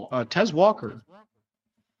at all, Tez Walker.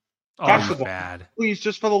 Oh, Catch he's the ball. bad. Please,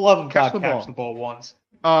 just for the love of Catch God, the catch ball. the ball once.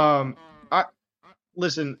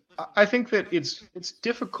 Listen, I think that it's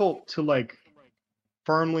difficult to like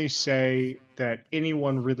firmly say that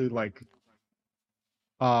anyone really like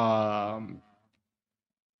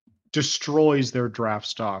destroys their draft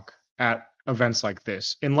stock at events like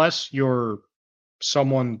this, unless you're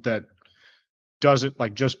someone that doesn't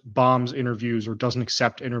like just bombs interviews or doesn't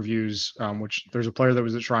accept interviews, which there's a player that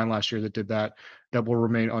was at Shrine last year that did that will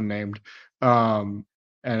remain unnamed, and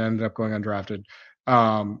ended up going undrafted.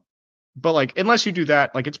 But like, unless you do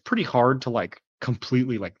that, like, it's pretty hard to like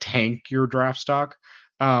completely like tank your draft stock.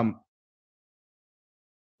 You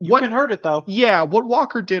can hurt it though. Yeah, what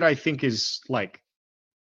Walker did, I think, is like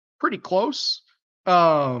pretty close.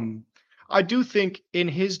 I do think in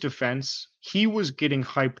his defense, he was getting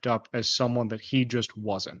hyped up as someone that he just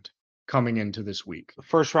wasn't coming into this week. The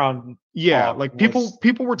first round. Yeah, talk like was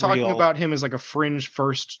people were talking real. about him as like a fringe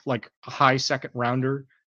first, like high second rounder,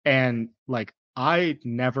 and like I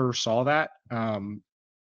never saw that.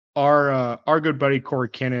 Our good buddy Corey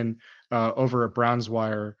Kinnan over at Browns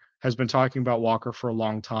Wire has been talking about Walker for a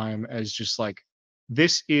long time as just like,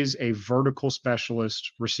 this is a vertical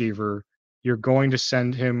specialist receiver. You're going to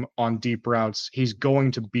send him on deep routes. He's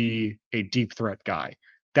going to be a deep threat guy.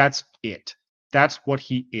 That's it. That's what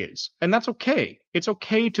he is. And that's okay. It's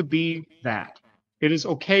okay to be that. It is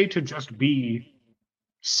okay to just be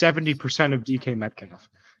 70% of DK Metcalf.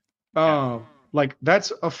 Like,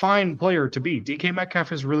 that's a fine player to be. DK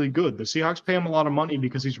Metcalf is really good. The Seahawks pay him a lot of money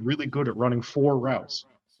because he's really good at running 4 routes.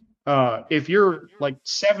 If you're like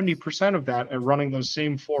 70% of that at running those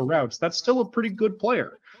same 4 routes, that's still a pretty good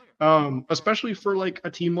player. Especially for like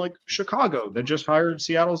a team like Chicago that just hired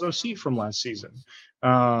Seattle's OC from last season.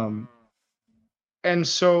 And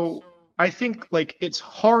so I think like it's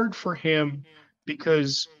hard for him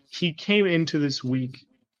because he came into this week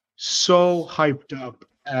so hyped up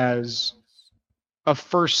as a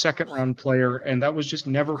first, second round player, and that was just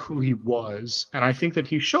never who he was. And I think that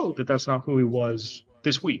he showed that that's not who he was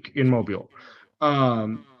this week in Mobile.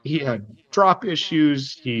 He had drop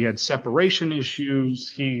issues, he had separation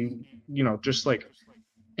issues, he, just like,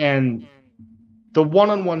 and the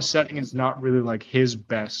one-on-one setting is not really like his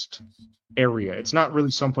best area. It's not really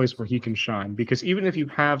someplace where he can shine, because even if you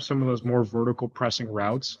have some of those more vertical pressing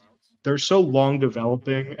routes, they're so long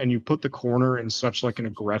developing and you put the corner in such like an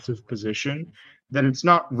aggressive position that it's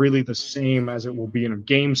not really the same as it will be in a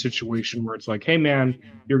game situation where it's like, hey man,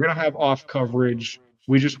 you're going to have off coverage.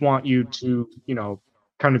 We just want you to,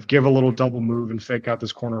 kind of give a little double move and fake out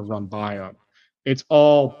this corner and run by him. It's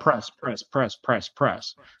all press, press, press, press,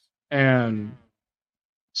 press. And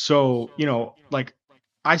so, like,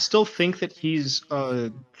 I still think that he's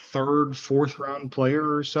a 3rd, 4th round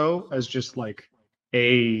player or so as just like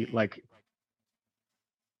a like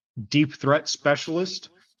deep threat specialist.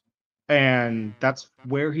 And that's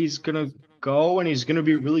where he's going to go. And he's going to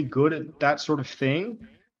be really good at that sort of thing.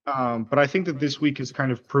 But I think that this week has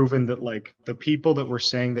kind of proven that like the people that were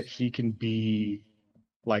saying that he can be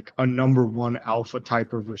like a number one alpha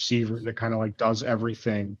type of receiver that kind of like does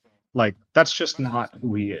everything, like that's just not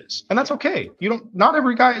who he is. And that's okay. You don't, not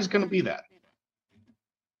every guy is going to be that.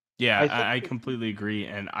 Yeah, I think I completely agree,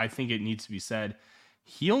 and I think it needs to be said.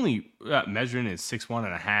 He only measuring is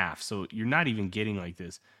 6'1.5", so you're not even getting like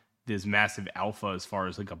this massive alpha as far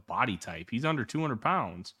as like a body type. He's under 200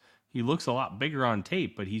 pounds. He looks a lot bigger on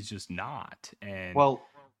tape, but he's just not. And well,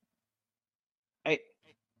 I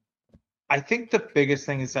I think the biggest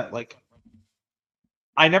thing is that like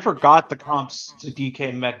I never got the comps to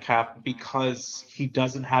DK Metcalf because he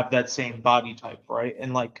doesn't have that same body type, right?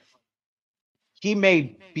 And like he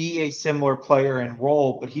may be a similar player in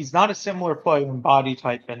role, but he's not a similar player in body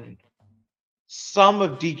type. And some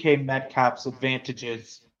of DK Metcalf's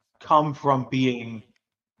advantages come from being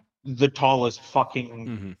the tallest fucking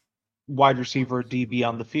mhm. wide receiver DB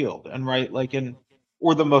on the field. And right, like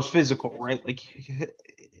or the most physical, right? Like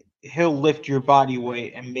he'll lift your body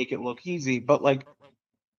weight and make it look easy. But like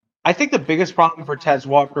I think the biggest problem for Tez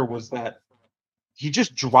Walker was that he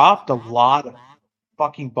just dropped a lot of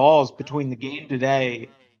fucking balls between the game today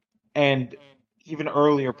and even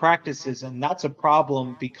earlier practices, and that's a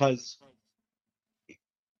problem because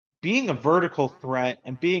being a vertical threat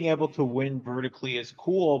and being able to win vertically is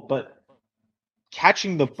cool, but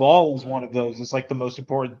catching the ball is one of those. Is like the most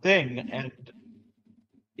important thing, and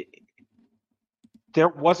there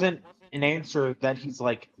wasn't an answer that he's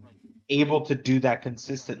like able to do that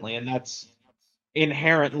consistently, and that's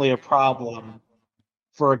inherently a problem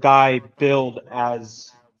for a guy billed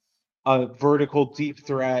as a vertical deep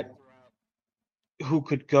threat who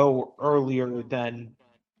could go earlier than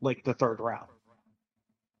like the third round.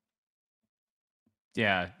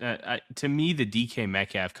 Yeah, to me, the DK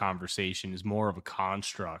Metcalf conversation is more of a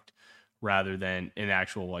construct rather than an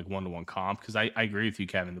actual like one-to-one comp. Because I agree with you,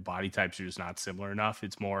 Kevin. The body types are just not similar enough.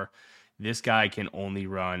 It's more this guy can only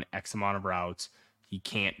run X amount of routes. He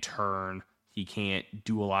can't turn. He can't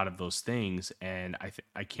do a lot of those things. And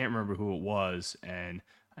I can't remember who it was, and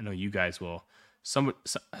I know you guys will.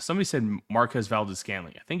 Somebody said Marquez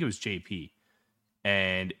Valdez-Scantling. I think it was JP.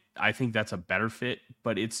 And I think that's a better fit,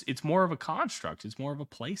 but it's more of a construct. It's more of a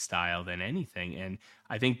play style than anything. And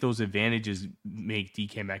I think those advantages make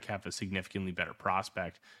DK Metcalf a significantly better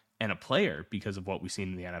prospect and a player because of what we've seen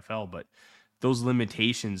in the NFL. But those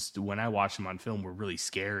limitations, when I watched him on film, were really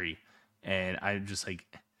scary. And I'm just like,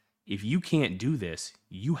 if you can't do this,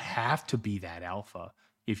 you have to be that alpha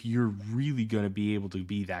if you're really going to be able to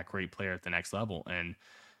be that great player at the next level. And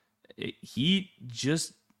he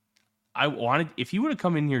just, I wanted, if he would have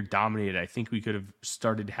come in here dominated, I think we could have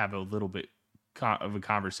started to have a little bit of a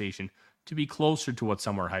conversation to be closer to what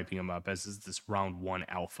some are hyping him up as is this round one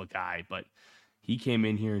alpha guy. But he came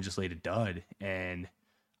in here and just laid a dud. And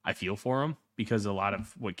I feel for him because a lot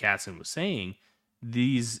of what Katzen was saying,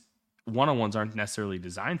 these one-on-ones aren't necessarily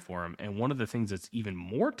designed for him. And one of the things that's even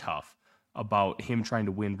more tough about him trying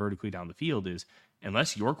to win vertically down the field is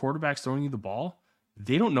unless your quarterback's throwing you the ball,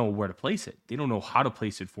 they don't know where to place it. They don't know how to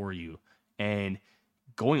place it for you. And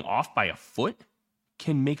going off by a foot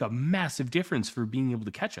can make a massive difference for being able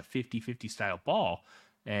to catch a 50-50 style ball.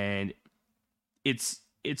 And it's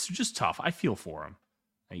just tough. I feel for him.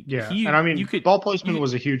 Like, Yeah, and I mean, ball placement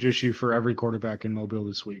was a huge issue for every quarterback in Mobile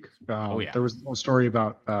this week. There was a story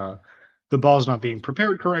about the balls not being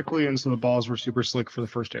prepared correctly, and so the balls were super slick for the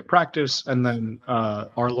first day of practice. And then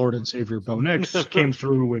our Lord and Savior Bo Nix came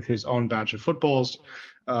through with his own batch of footballs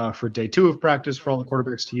for day 2 of practice for all the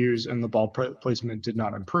quarterbacks to use, and the ball placement did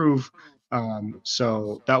not improve.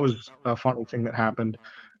 So that was a funny thing that happened.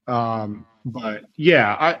 But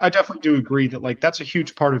yeah, I definitely do agree that like that's a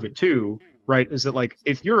huge part of it too. Right, is that like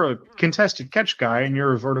if you're a contested catch guy and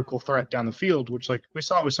you're a vertical threat down the field, which like we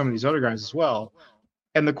saw with some of these other guys as well,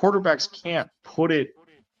 and the quarterbacks can't put it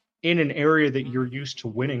in an area that you're used to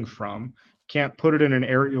winning from, can't put it in an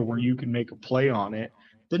area where you can make a play on it,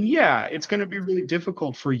 then yeah, it's going to be really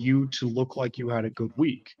difficult for you to look like you had a good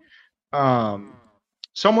week.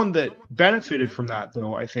 Someone that benefited from that,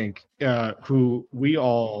 though, I think, who we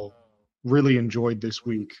all really enjoyed this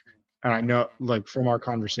week, and I know, like, from our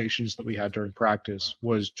conversations that we had during practice,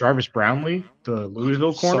 was Jarvis Brownlee, the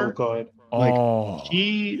Louisville corner. So good. Like,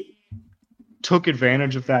 he took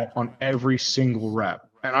advantage of that on every single rep.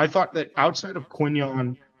 And I thought that outside of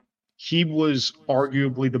Quinyon, he was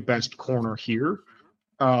arguably the best corner here.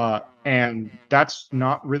 And that's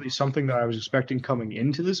not really something that I was expecting coming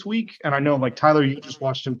into this week. And I know, like, Tyler, you just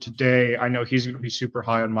watched him today. I know he's going to be super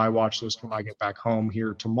high on my watch list when I get back home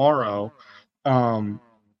here tomorrow.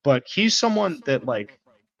 But he's someone that, like,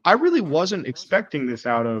 I really wasn't expecting this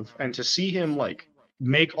out of, and to see him like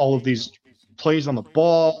make all of these plays on the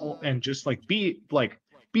ball and just be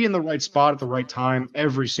in the right spot at the right time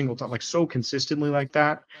every single time, like so consistently like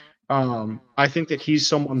that. I think that he's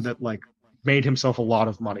someone that like made himself a lot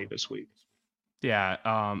of money this week. Yeah,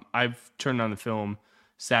 I've turned on the film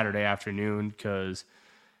Saturday afternoon because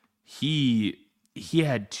he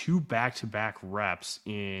had two back-to-back reps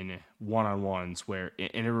in one-on-ones where,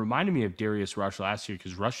 and it reminded me of Darius Rush last year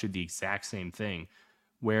because Rush did the exact same thing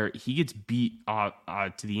where he gets beat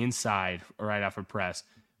to the inside right off a press,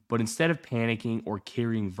 but instead of panicking or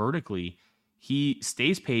carrying vertically, he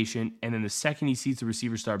stays patient, and then the second he sees the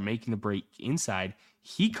receiver start making the break inside,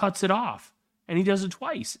 he cuts it off, and he does it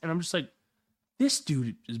twice, and I'm just like, this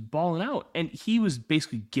dude is balling out, and he was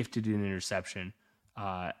basically gifted an interception.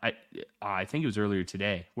 I think it was earlier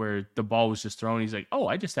today where the ball was just thrown. He's like, "Oh,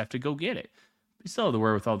 I just have to go get it." He still had the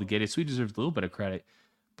wherewithal to get it, so he deserves a little bit of credit.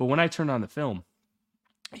 But when I turned on the film,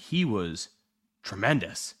 he was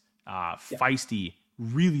tremendous, feisty,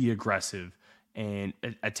 really aggressive, and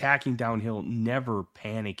attacking downhill, never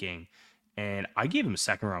panicking. And I gave him a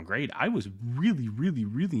second round grade. I was really, really,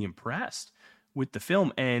 really impressed with the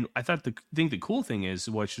film. And I thought the cool thing is,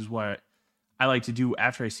 which is what I like to do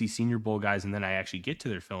after I see Senior Bowl guys and then I actually get to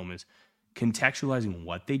their film, is contextualizing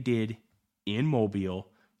what they did in Mobile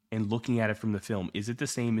and looking at it from the film. Is it the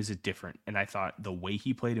same? Is it different? And I thought the way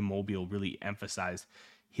he played in Mobile really emphasized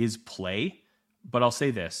his play. But I'll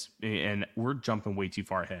say this, and we're jumping way too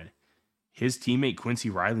far ahead. His teammate Quincy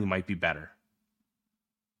Riley might be better.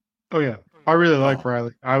 Oh yeah, I really like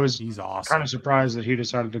Riley. I was He's awesome. kind of surprised that he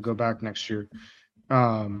decided to go back next year.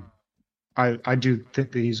 I do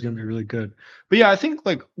think that he's going to be really good. But yeah, I think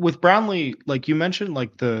like with Brownlee, like you mentioned,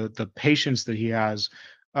 like the patience that he has,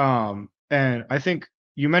 and I think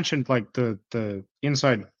you mentioned like the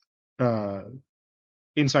inside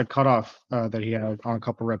cutoff that he had on a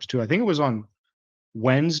couple reps too. I think it was on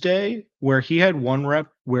Wednesday where he had one rep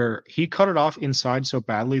where he cut it off inside so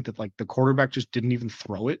badly that like the quarterback just didn't even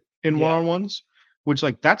throw it in one-on-ones, which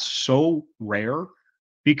like that's so rare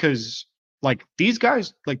because like these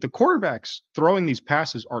guys, like the quarterbacks throwing these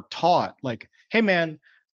passes are taught like, hey man,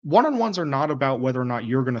 one-on-ones are not about whether or not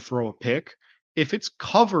you're going to throw a pick. If it's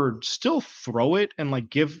covered, still throw it and like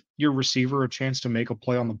give your receiver a chance to make a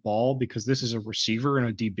play on the ball because this is a receiver in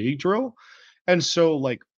a DB drill. And so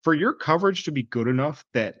like for your coverage to be good enough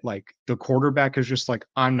that like the quarterback is just like,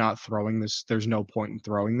 I'm not throwing this. There's no point in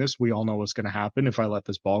throwing this. We all know what's going to happen if I let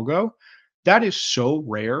this ball go. That is so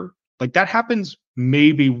rare. Like that happens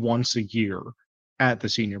maybe once a year at the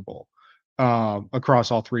Senior Bowl across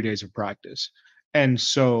all 3 days of practice. And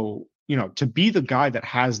so, you know, to be the guy that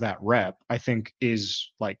has that rep, I think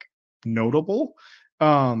is like notable.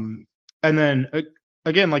 And then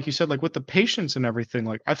again, like you said, like with the patience and everything,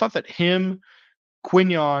 like I thought that him,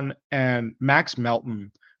 Quignon, and Max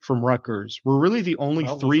Melton from Rutgers were really the only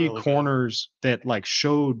three corners that like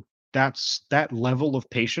showed that level of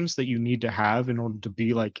patience that you need to have in order to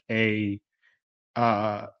be like a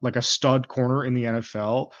stud corner in the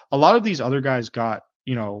NFL. A lot of these other guys got,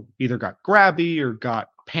 you know, either got grabby or got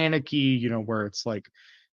panicky, you know, where it's like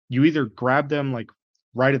you either grab them like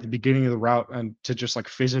right at the beginning of the route and to just like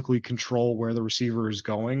physically control where the receiver is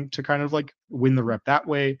going to kind of like win the rep that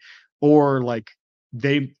way, or like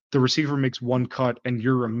the receiver makes one cut and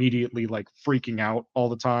you're immediately like freaking out all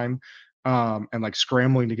the time and like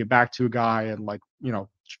scrambling to get back to a guy and like, you know,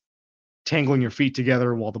 tangling your feet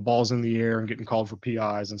together while the ball's in the air and getting called for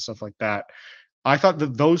PIs and stuff like that. I thought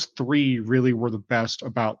that those three really were the best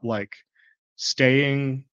about like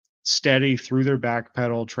staying steady through their back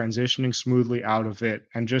pedal, transitioning smoothly out of it,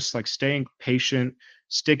 and just like staying patient,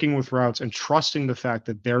 sticking with routes, and trusting the fact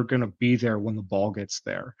that they're going to be there when the ball gets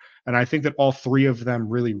there. And I think that all three of them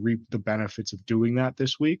really reaped the benefits of doing that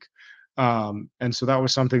this week. And so that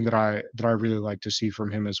was something that I really like to see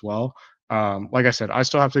from him as well. Like I said, I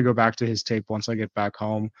still have to go back to his tape once I get back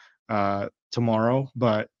home tomorrow,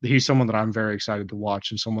 but he's someone that I'm very excited to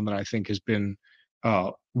watch and someone that I think has been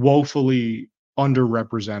woefully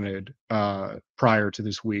underrepresented prior to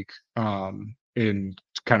this week in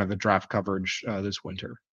kind of the draft coverage this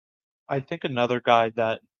winter. I think another guy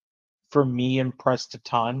that for me impressed a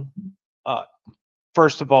ton.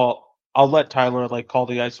 First of all, I'll let Tyler like call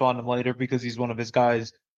the ISO on him later because he's one of his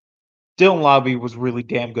guys. Dylan Laube was really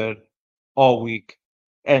damn good all week.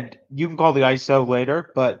 And you can call the ISO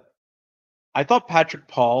later, but I thought Patrick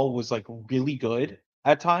Paul was like really good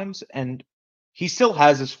at times, and he still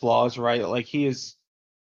has his flaws, right? Like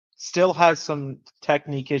still has some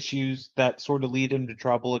technique issues that sort of lead him to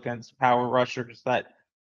trouble against power rushers that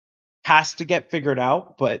has to get figured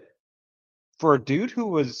out. But for a dude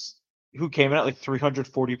who came in at like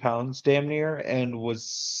 340 pounds damn near and was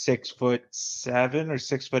 6'7" or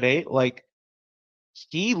 6'8", like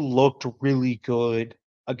he looked really good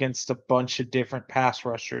against a bunch of different pass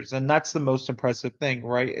rushers. And that's the most impressive thing,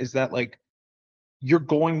 right? Is that like you're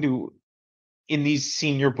going to, in these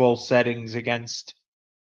Senior Bowl settings against,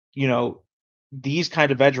 you know, these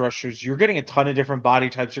kind of edge rushers, you're getting a ton of different body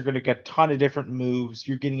types. You're going to get a ton of different moves.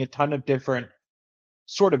 You're getting a ton of different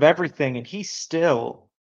sort of everything. And he still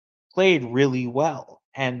played really well.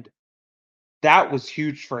 And that was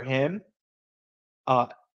huge for him.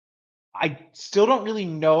 I still don't really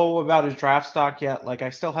know about his draft stock yet. Like, I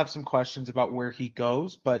still have some questions about where he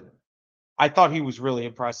goes, but I thought he was really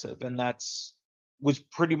impressive. And was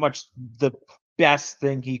pretty much the best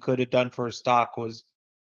thing he could have done for his stock was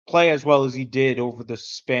play as well as he did over the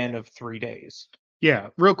span of 3 days. Yeah,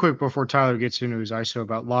 real quick before Tyler gets into his ISO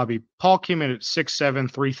about Lobby, Paul came in at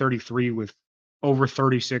 6'7", 333 with over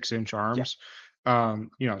 36-inch arms.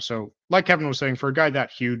 Yeah. So like Kevin was saying, for a guy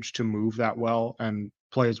that huge to move that well and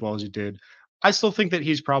play as well as he did, I still think that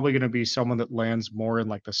he's probably going to be someone that lands more in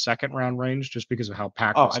like the second round range just because of how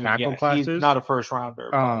packed this tackle class he's is. Not a first rounder.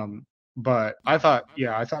 But I thought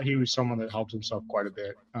he was someone that helped himself quite a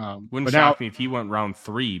bit. Wouldn't shock me if he went round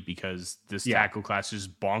 3 because this tackle class is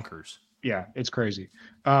bonkers. Yeah, it's crazy.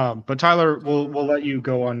 But Tyler, we'll let you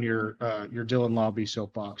go on your Dylan Lobby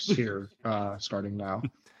soapbox here, starting now.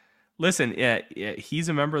 Listen, yeah, he's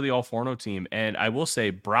a member of the All Forno team, and I will say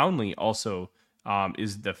Brownlee also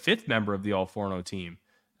is the 5th member of the All Forno team.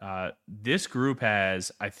 This group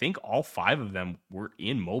has, I think, all 5 of them were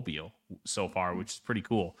in Mobile so far, which is pretty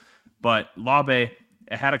cool. But Labe,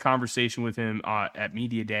 I had a conversation with him at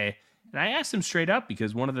Media Day, and I asked him straight up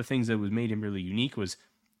because one of the things that made him really unique was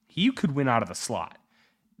he could win out of the slot.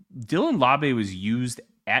 Dylan Labe was used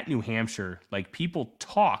at New Hampshire. Like, people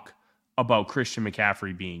talk about Christian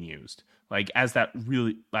McCaffrey being used, like, as that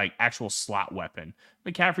really, like, actual slot weapon.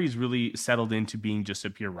 McCaffrey's really settled into being just a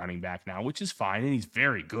pure running back now, which is fine, and he's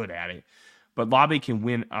very good at it. But Labe can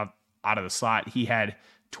win out of the slot. He had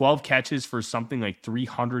 12 catches for something like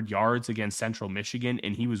 300 yards against Central Michigan,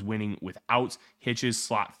 and he was winning without hitches,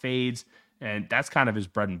 slot fades, and that's kind of his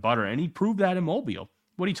bread and butter, and he proved that in Mobile.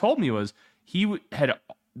 What he told me was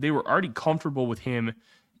they were already comfortable with him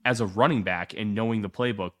as a running back and knowing the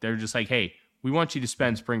playbook. They're just like, hey, we want you to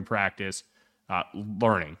spend spring practice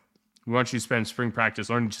learning. We want you to spend spring practice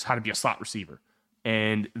learning just how to be a slot receiver.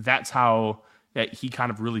 And that's how that he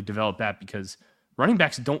kind of really developed that, because running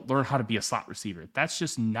backs don't learn how to be a slot receiver. That's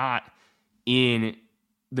just not in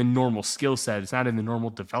the normal skill set. It's not in the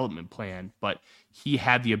normal development plan, but he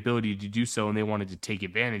had the ability to do so, and they wanted to take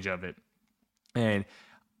advantage of it. And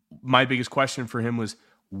my biggest question for him was,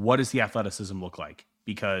 what does the athleticism look like?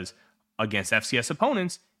 Because against FCS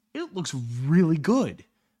opponents, it looks really good.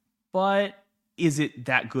 But is it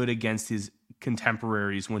that good against his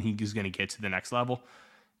contemporaries when he's going to get to the next level?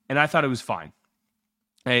 And I thought it was fine.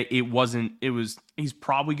 He's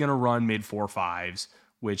probably going to run mid 4.5s,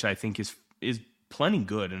 which I think is plenty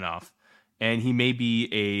good enough. And he may be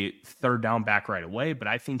a third down back right away, but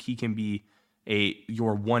I think he can be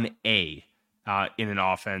your 1A in an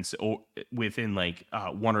offense or within like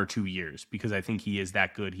 1 or 2 years, because I think he is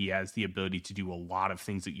that good. He has the ability to do a lot of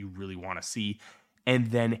things that you really want to see.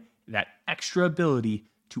 And then that extra ability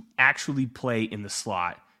to actually play in the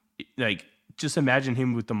slot. Like, just imagine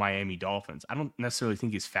him with the Miami Dolphins. I don't necessarily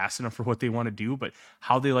think he's fast enough for what they want to do, but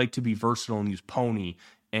how they like to be versatile and use pony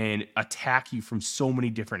and attack you from so many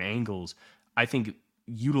different angles. I think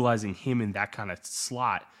utilizing him in that kind of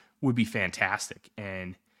slot would be fantastic.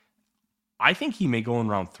 And I think he may go in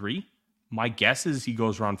round 3. My guess is he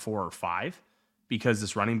goes round 4 or 5 because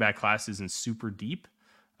this running back class isn't super deep.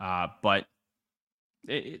 But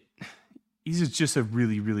he's just a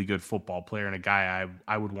really, really good football player and a guy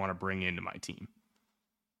I would want to bring into my team.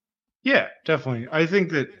 Yeah, definitely. I think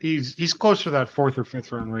that he's close to that 4th or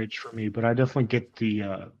 5th round range for me, but I definitely get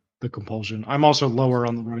the compulsion. I'm also lower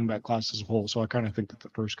on the running back class as a whole, so I kind of think that the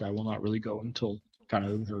first guy will not really go until kind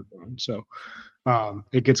of the 3rd round. So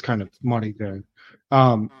it gets kind of muddy there.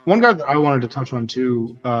 One guy that I wanted to touch on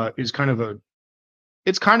too is kind of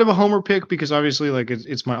a homer pick, because obviously like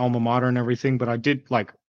it's my alma mater and everything, but I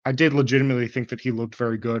did legitimately think that he looked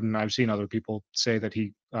very good, and I've seen other people say that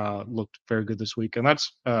he looked very good this week, and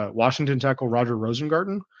that's Washington tackle Roger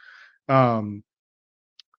Rosengarten.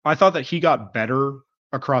 I thought that he got better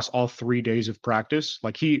across all 3 days of practice.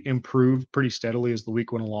 Like, he improved pretty steadily as the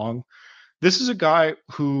week went along. This is a guy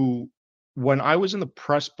who, when I was in the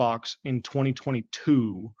press box in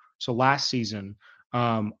 2022, so last season,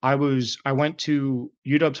 I went to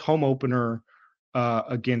UW's home opener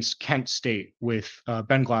against Kent State with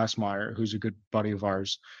Ben Glassmeyer, who's a good buddy of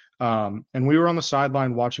ours. And we were on the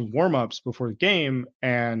sideline watching warmups before the game,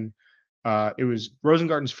 and it was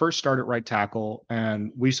Rosengarten's first start at right tackle,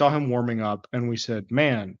 and we saw him warming up, and we said,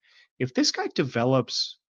 "Man, if this guy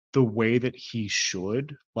develops the way that he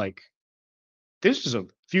should, like this is a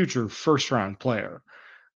future first round player."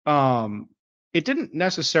 Um, it didn't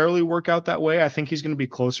necessarily work out that way. I think he's going to be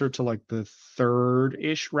closer to like the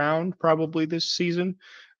third-ish round probably this season.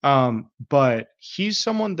 But he's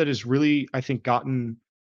someone that has really, I think, gotten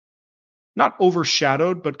not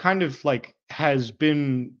overshadowed, but kind of like has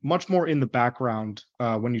been much more in the background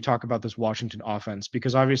when you talk about this Washington offense,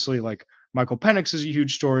 because obviously, like Michael Penix is a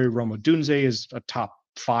huge story. Roma Dunze is a top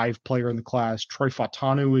 5 player in the class. Troy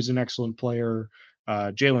Fautanu is an excellent player.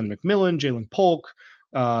 Jalen McMillan, Jalen Polk.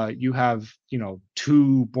 You have,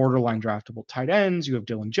 2 borderline draftable tight ends. You have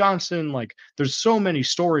Dylan Johnson. Like, there's so many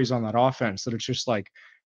stories on that offense that it's just like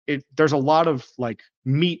there's a lot of like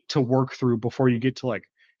meat to work through before you get to like,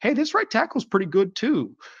 hey, this right tackle's pretty good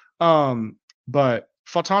too. But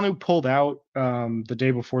Fautanu pulled out the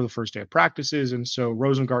day before the first day of practices, and so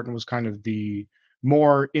Rosengarten was kind of the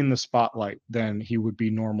more in the spotlight than he would be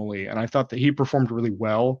normally. And I thought that he performed really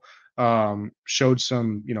well. Showed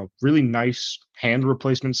some, really nice hand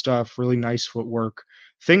replacement stuff, really nice footwork,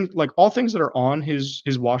 things like all things that are on his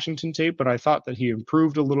Washington tape. But I thought that he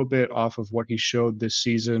improved a little bit off of what he showed this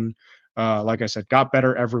season. Like I said, got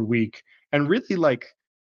better every week, and really like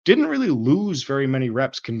didn't really lose very many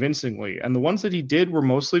reps convincingly. And the ones that he did were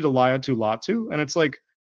mostly to Laiatu Latu. And it's like,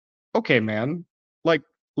 okay, man, like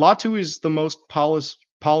Latu is the most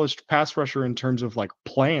polished pass rusher in terms of like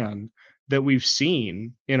plan that we've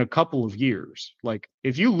seen in a couple of years. Like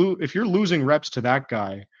if you're losing reps to that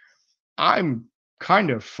guy, I'm kind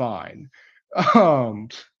of fine.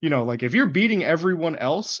 Like if you're beating everyone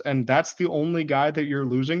else and that's the only guy that you're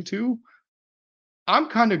losing to, I'm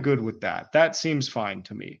kind of good with that. That seems fine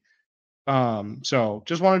to me. So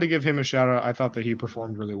just wanted to give him a shout out. I thought that he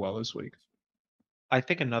performed really well this week. I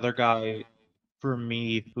think another guy for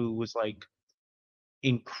me who was like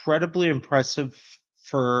incredibly impressive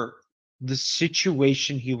for the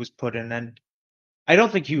situation he was put in, and I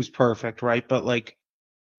don't think he was perfect, right? But like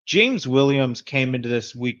James Williams came into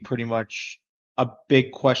this week pretty much a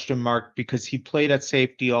big question mark because he played at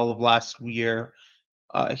safety all of last year.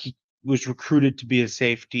 He was recruited to be a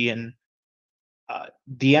safety, and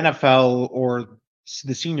the NFL or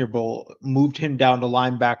the Senior Bowl moved him down to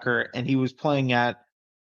linebacker, and he was playing at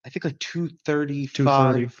I think like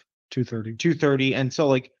 235, 230, and so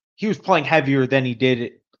like he was playing heavier than he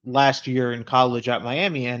did last year in college at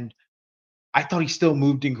Miami, and I thought he still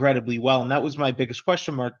moved incredibly well, and that was my biggest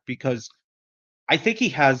question mark because I think he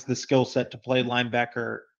has the skill set to play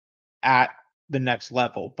linebacker at the next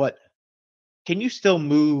level, but can you still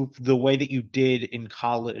move the way that you did in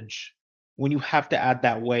college when you have to add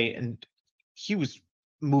that weight? And he was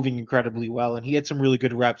moving incredibly well, and he had some really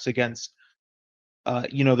good reps against,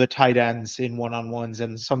 the tight ends in one-on-ones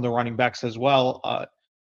and some of the running backs as well.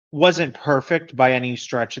 Wasn't perfect by any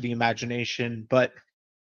stretch of the imagination, but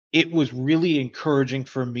it was really encouraging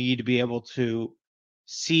for me to be able to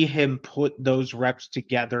see him put those reps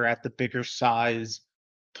together at the bigger size,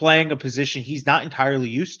 playing a position he's not entirely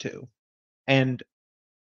used to. And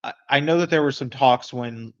I know that there were some talks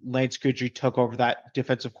when Lance Guidry took over that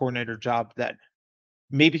defensive coordinator job that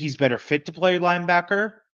maybe he's better fit to play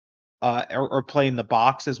linebacker or play in the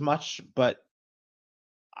box as much. But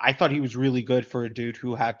I thought he was really good for a dude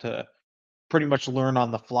who had to pretty much learn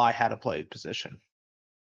on the fly how to play a position.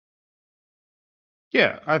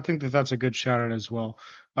 Yeah, I think that that's a good shout out as well.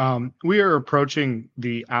 We are approaching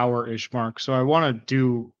the hour-ish mark, so I want to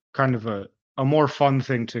do kind of a more fun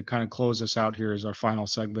thing to kind of close us out here as our final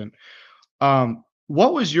segment.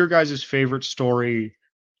 What was your guys' favorite story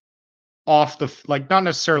off the like not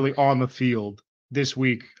necessarily on the field this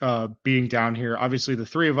week being down here? Obviously the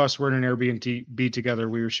three of us were in an Airbnb together.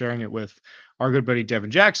 We were sharing it with our good buddy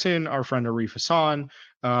Devin Jackson, our friend Arif Hassan.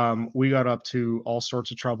 We got up to all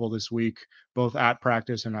sorts of trouble this week, both at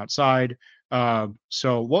practice and outside.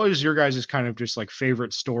 So what was your guys' kind of just like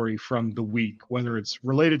favorite story from the week, whether it's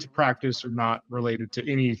related to practice or not related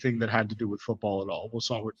to anything that had to do with football at all? We'll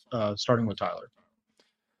start with starting with Tyler.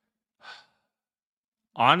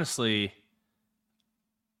 Honestly,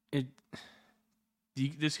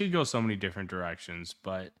 this could go so many different directions,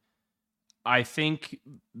 but I think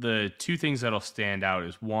the two things that'll stand out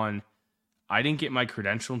is one, I didn't get my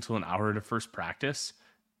credential until an hour to first practice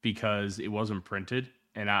because it wasn't printed.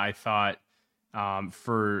 And I thought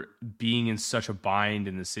for being in such a bind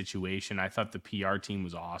in the situation, I thought the PR team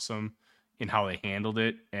was awesome in how they handled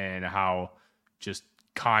it and how just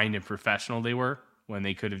kind and professional they were when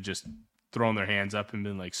they could have just thrown their hands up and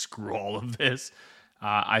been like, screw all of this.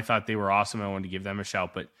 I thought they were awesome. I wanted to give them a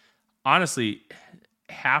shout. But honestly,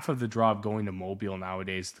 half of the draw of going to Mobile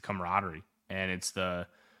nowadays is the camaraderie, and it's the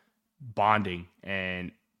bonding,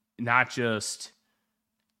 and not just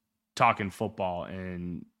talking football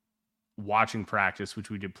and watching practice, which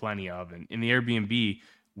we did plenty of. And in the Airbnb,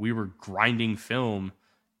 we were grinding film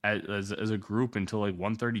as a group until like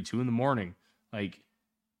 1:32 in the morning. Like,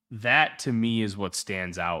 that to me is what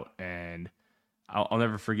stands out. And I'll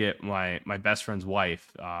never forget my best friend's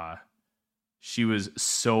wife. She was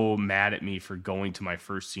so mad at me for going to my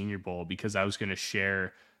first Senior Bowl because I was going to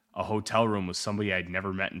share a hotel room with somebody I'd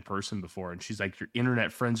never met in person before. And she's like, your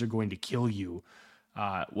internet friends are going to kill you.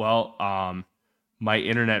 My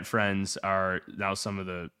internet friends are now some of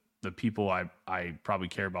the people I probably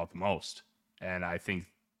care about the most. And I think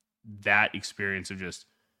that experience of just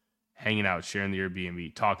hanging out, sharing the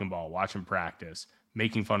Airbnb, talking ball, watching practice,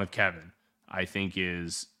 making fun of Kevin, I think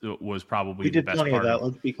was probably We the did best plenty part. of that.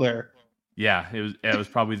 Let's be clear. Yeah, it was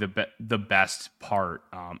probably the best part.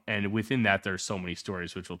 And within that, there's so many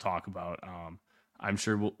stories which we'll talk about. I'm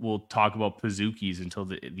sure we'll talk about Pazookies until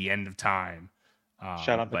the end of time.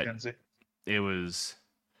 Shout out but Mackenzie.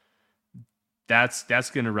 That's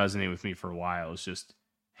going to resonate with me for a while. It's just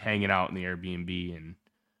hanging out in the Airbnb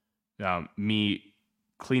and me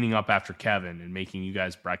cleaning up after Kevin and making you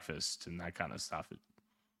guys breakfast and that kind of stuff.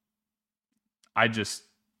 I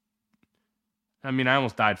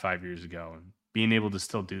almost died 5 years ago, and being able to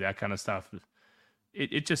still do that kind of stuff,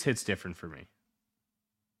 it just hits different for me.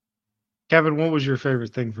 Kevin, what was your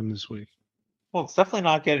favorite thing from this week? Well, it's definitely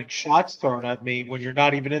not getting shots thrown at me when you're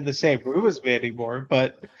not even in the same room as me anymore.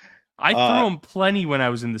 But I threw them plenty when I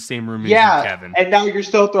was in the same room as you, Kevin. And now you're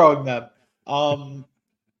still throwing them.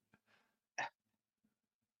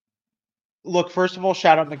 Look, first of all,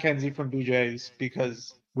 shout out Mackenzie from BJ's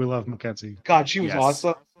because we love Mackenzie. God, she was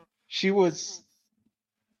awesome. She was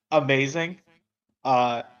amazing.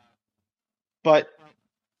 But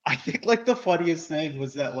I think like the funniest thing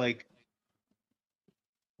was that like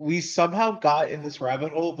we somehow got in this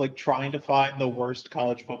rabbit hole of like trying to find the worst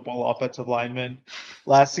college football offensive lineman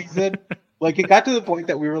last season. Like it got to the point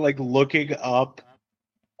that we were like looking up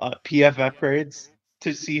PFF grades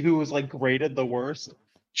to see who was like graded the worst,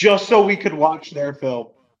 just so we could watch their film.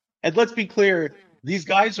 And let's be clear, these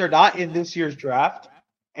guys are not in this year's draft,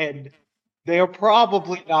 and they are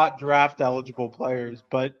probably not draft eligible players,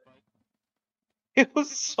 but it was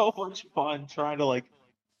so much fun trying to like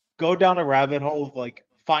go down a rabbit hole of like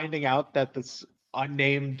finding out that this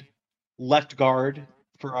unnamed left guard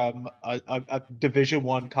from a Division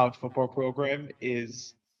I college football program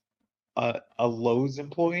is a Lowe's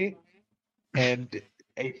employee and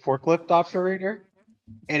a forklift operator,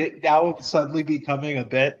 and it now suddenly becoming a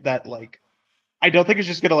bit that like I don't think it's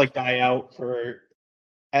just gonna like die out for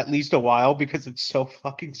at least a while because it's so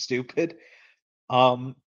fucking stupid.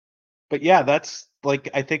 But yeah, that's like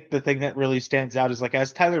I think the thing that really stands out is like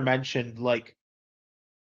as Tyler mentioned, like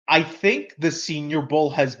I think the Senior Bowl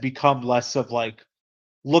has become less of like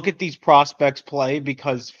look at these prospects play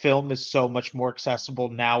because film is so much more accessible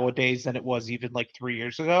nowadays than it was even like 3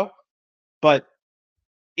 years ago. But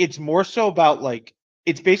it's more so about like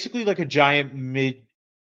it's basically like a giant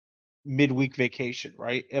midweek vacation,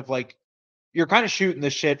 right? Of like you're kind of shooting the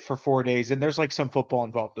shit for 4 days and there's like some football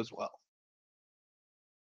involved as well.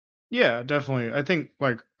 Yeah, definitely. I think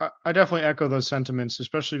like I definitely echo those sentiments,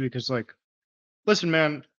 especially because like listen,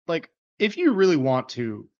 man, like if you really want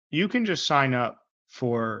to, you can just sign up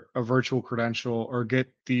for a virtual credential or get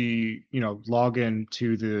the, login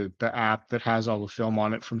to the app that has all the film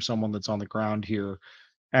on it from someone that's on the ground here.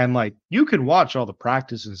 And like you can watch all the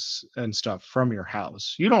practices and stuff from your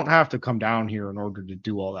house. You don't have to come down here in order to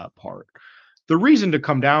do all that part. The reason to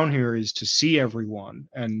come down here is to see everyone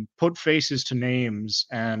and put faces to names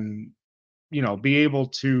and be able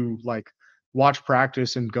to like watch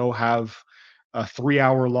practice and go have a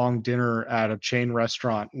 3-hour long dinner at a chain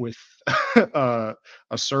restaurant with a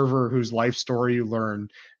server whose life story you learn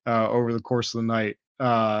over the course of the night.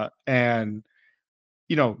 And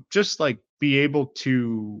just like be able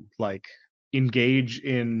to like engage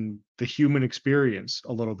in the human experience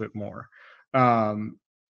a little bit more.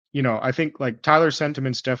 I think like Tyler's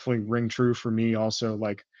sentiments definitely ring true for me also.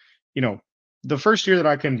 Like, the first year that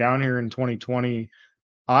I came down here in 2020,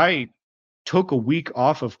 I took a week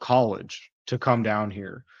off of college to come down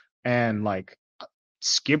here and like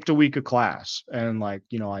skipped a week of class. And like,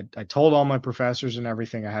 I told all my professors and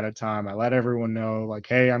everything ahead of time. I let everyone know like,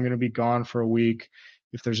 hey, I'm going to be gone for a week.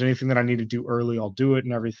 If there's anything that I need to do early, I'll do it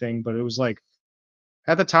and everything. But it was like,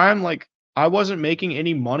 at the time, like I wasn't making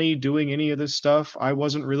any money doing any of this stuff. I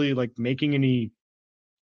wasn't really like making any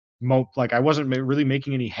like I wasn't really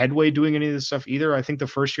making any headway doing any of this stuff either. I think the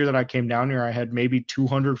first year that I came down here, I had maybe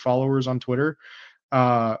 200 followers on Twitter,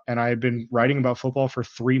 and I had been writing about football for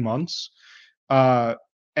 3 months.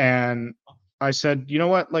 And I said, you know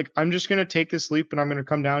what? Like, I'm just gonna take this leap, and I'm gonna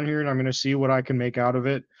come down here, and I'm gonna see what I can make out of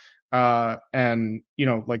it. And you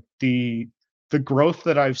know, like the growth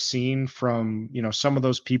that I've seen from some of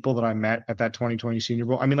those people that I met at that 2020 Senior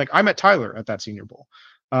Bowl. I mean, like I met Tyler at that Senior Bowl.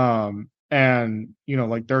 And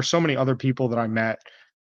like there are so many other people that I met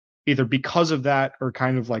either because of that or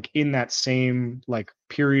kind of like in that same like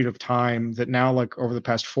period of time that now like over the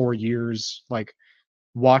past 4 years, like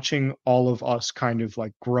watching all of us kind of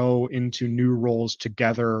like grow into new roles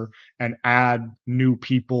together and add new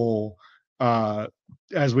people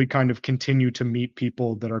as we kind of continue to meet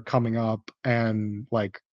people that are coming up, and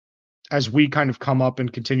like as we kind of come up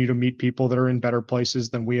and continue to meet people that are in better places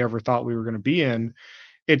than we ever thought we were going to be in.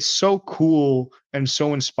 It's so cool and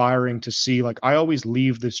so inspiring to see. Like I always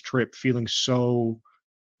leave this trip feeling so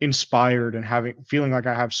inspired and feeling like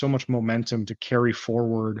I have so much momentum to carry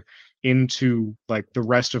forward into like the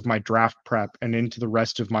rest of my draft prep and into the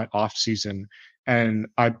rest of my off season. And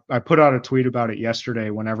I put out a tweet about it yesterday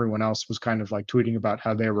when everyone else was kind of like tweeting about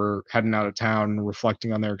how they were heading out of town and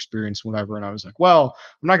reflecting on their experience, whatever. And I was like, well,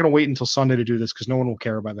 I'm not going to wait until Sunday to do this because no one will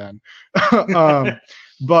care by then.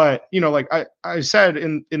 But like I said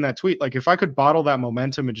in that tweet, like if I could bottle that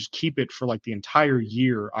momentum and just keep it for like the entire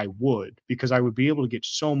year, I would, because I would be able to get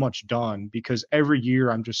so much done, because every year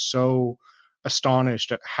I'm just so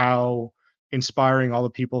astonished at how inspiring all the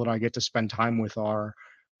people that I get to spend time with are.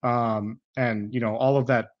 And all of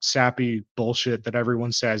that sappy bullshit that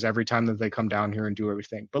everyone says every time that they come down here and do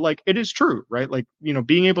everything, but like it is true, right? Like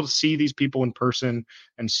being able to see these people in person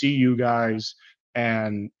and see you guys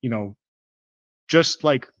and just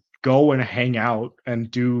like go and hang out and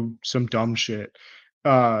do some dumb shit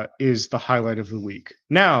is the highlight of the week.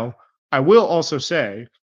 Now I will also say,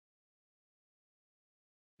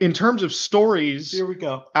 in terms of stories, here we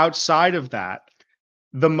go, outside of that,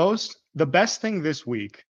 the best thing this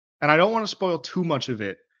week, and I don't want to spoil too much of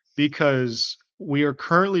it because we are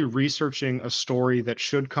currently researching a story that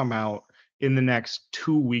should come out in the next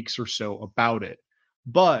 2 weeks or so about it.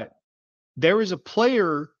 But there is a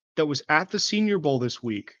player that was at the Senior Bowl this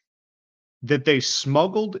week that they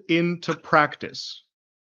smuggled into practice.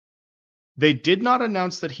 They did not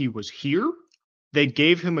announce that he was here. They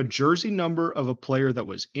gave him a jersey number of a player that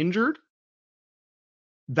was injured.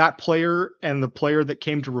 That player and the player that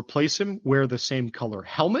came to replace him wear the same color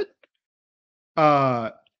helmet.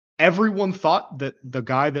 Everyone thought that the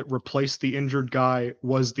guy that replaced the injured guy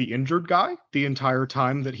was the injured guy the entire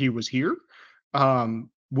time that he was here.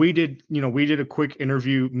 We did a quick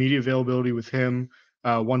interview, media availability with him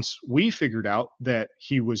once we figured out that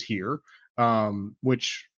he was here,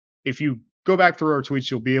 which if you go back through our tweets,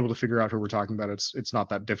 you'll be able to figure out who we're talking about. It's not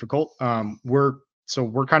that difficult. We're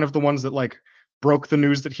kind of the ones that like broke the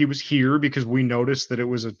news that he was here because we noticed that it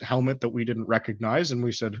was a helmet that we didn't recognize. And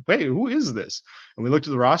we said, wait, who is this? And we looked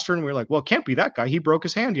at the roster and we were like, well, it can't be that guy. He broke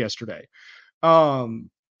his hand yesterday. And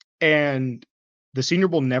the Senior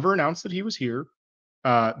Bowl never announced that he was here.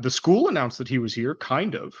 The school announced that he was here,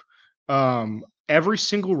 kind of. Every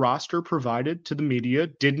single roster provided to the media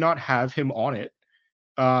did not have him on it.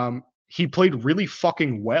 He played really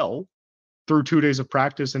fucking well through 2 days of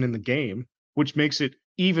practice and in the game, which makes it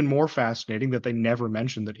even more fascinating that they never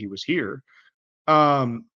mentioned that he was here.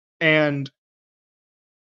 And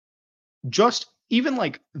just even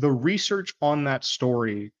like the research on that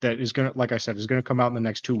story that is going to, like I said, is going to come out in the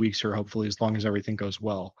next 2 weeks here, hopefully, as long as everything goes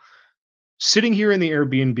well. Sitting here in the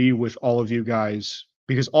Airbnb with all of you guys,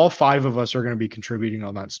 because all 5 of us are going to be contributing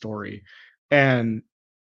on that story, and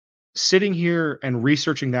sitting here and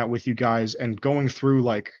researching that with you guys and going through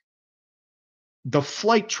like the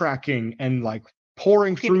flight tracking and like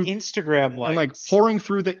pouring through Instagram likes. And like pouring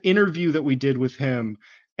through the interview that we did with him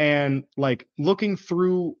and like looking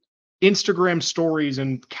through Instagram stories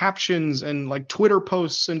and captions and like Twitter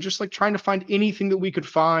posts and just like trying to find anything that we could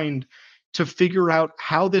find to figure out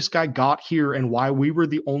how this guy got here and why we were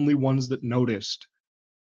the only ones that noticed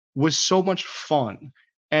was so much fun.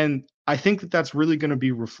 And I think that that's really going to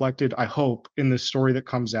be reflected, I hope, in the story that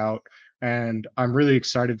comes out. And I'm really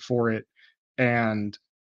excited for it. And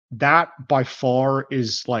that by far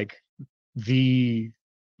is like it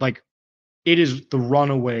is the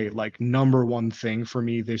runaway, like number one thing for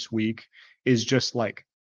me this week is just like,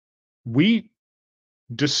 we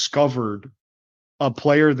discovered a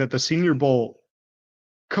player that the Senior Bowl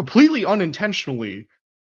completely unintentionally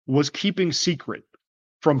was keeping secret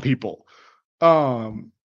from people.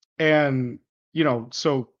 Um, and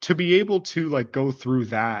so to be able to like go through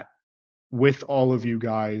that with all of you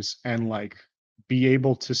guys and like be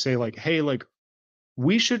able to say like, hey, like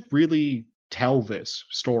we should really tell this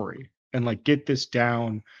story and like get this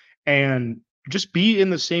down and just be in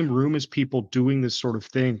the same room as people doing this sort of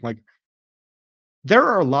thing. Like there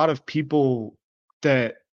are a lot of people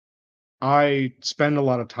that I spend a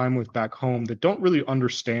lot of time with back home that don't really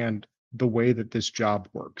understand the way that this job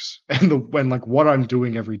works and the when like what I'm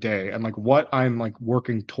doing every day and like what I'm like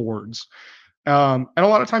working towards. And a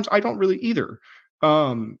lot of times I don't really either.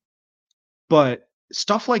 Um, but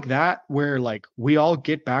stuff like that where like we all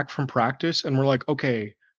get back from practice and we're like,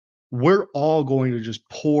 okay, we're all going to just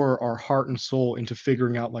pour our heart and soul into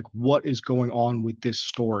figuring out like what is going on with this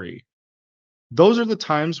story. Those are the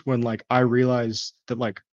times when like I realize that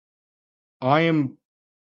like I am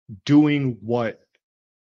doing what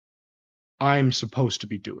I'm supposed to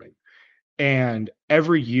be doing. And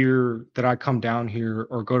every year that I come down here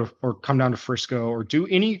or go to or come down to Frisco or do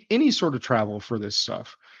any sort of travel for this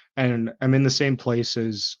stuff, and I'm in the same place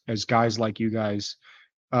as guys like you guys,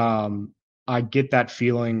 um, I get that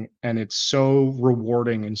feeling, and it's so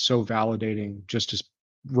rewarding and so validating just to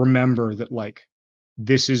remember that like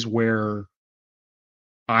this is where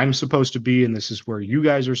I'm supposed to be, and this is where you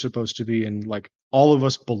guys are supposed to be, and like all of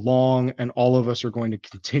us belong, and all of us are going to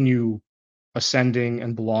continue ascending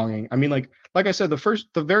and belonging. I mean, like I said,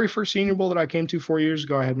 the very first Senior Bowl that I came to 4 years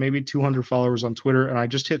ago, I had maybe 200 followers on Twitter, and I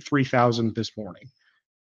just hit 3,000 this morning.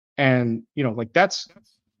 And like that's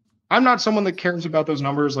I'm not someone that cares about those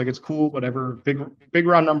numbers. Like it's cool, whatever, big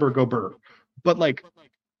round number, go Bird. But like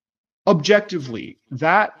objectively,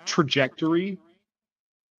 that trajectory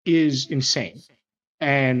is insane,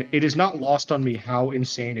 and it is not lost on me how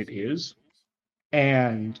insane it is.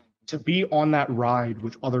 And to be on that ride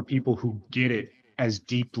with other people who get it as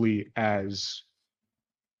deeply as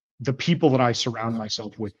the people that I surround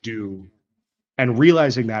myself with do, and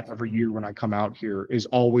realizing that every year when I come out here is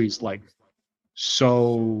always like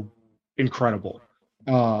so incredible.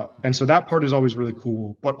 And so that part is always really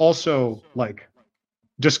cool, but also like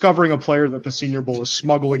discovering a player that the Senior Bowl is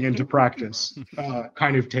smuggling into practice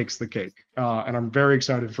kind of takes the cake. And I'm very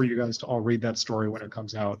excited for you guys to all read that story when it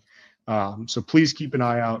comes out. So please keep an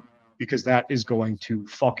eye out because that is going to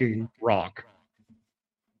fucking rock.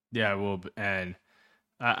 Yeah, well, and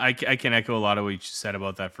I can echo a lot of what you said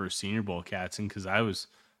about that first Senior Bowl, Katzen, because I was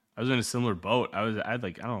in a similar boat. I had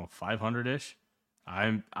like I don't know 500 ish.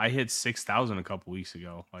 I hit 6,000 a couple weeks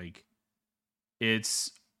ago. Like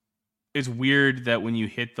it's it's weird that when you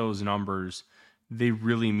hit those numbers, they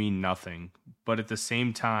really mean nothing. But at the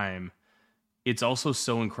same time, it's also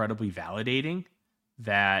so incredibly validating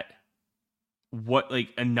that what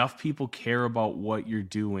like enough people care about what you're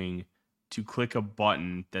doing to click a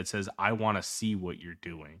button that says I want to see what you're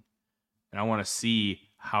doing and I want to see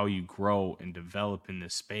how you grow and develop in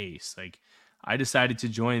this space. Like I decided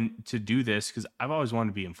to do this cuz I've always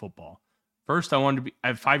wanted to be in football. First I wanted to be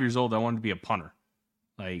at 5 years old I wanted to be a punter.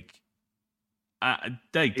 Like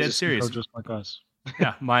like dead serious. Just like us.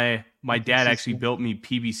 Yeah, my dad actually built me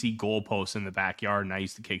PVC goalposts in the backyard and I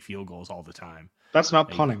used to kick field goals all the time. That's not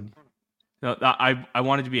Like, punting. no, I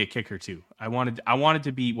wanted to be a kicker too. I wanted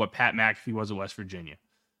to be what Pat McAfee was at West Virginia.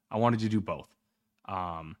 I wanted to do both.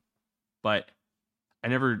 But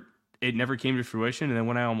it never came to fruition. And then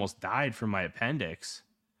when I almost died from my appendix,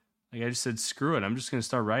 like I just said, screw it. I'm just gonna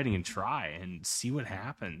start writing and try and see what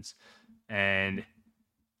happens. And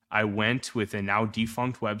I went with a now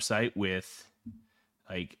defunct website with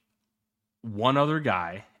like one other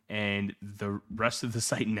guy, and the rest of the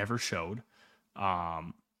site never showed.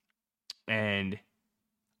 And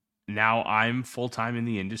now I'm full time in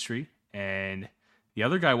the industry, and the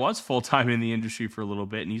other guy was full time in the industry for a little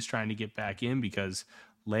bit, and he's trying to get back in because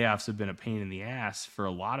layoffs have been a pain in the ass for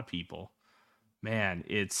a lot of people. Man,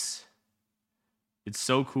 it's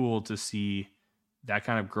so cool to see that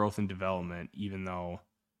kind of growth and development, even though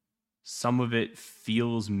some of it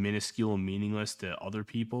feels minuscule and meaningless to other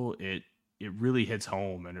people. It really hits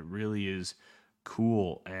home, and it really is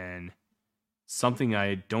cool and something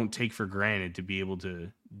I don't take for granted to be able to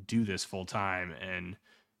do this full time and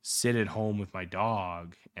sit at home with my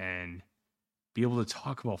dog and be able to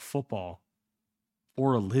talk about football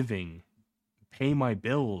for a living, pay my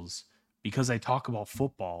bills because I talk about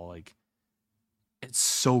football. Like it's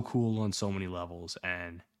so cool on so many levels.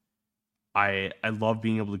 And I love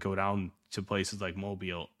being able to go down to places like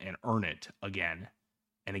Mobile and earn it again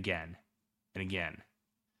and again and again.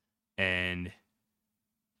 And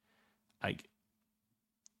like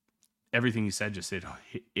everything you said just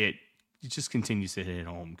it just continues to hit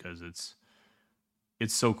home because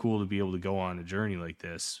it's so cool to be able to go on a journey like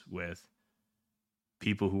this with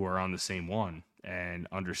people who are on the same one and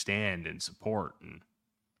understand and support, and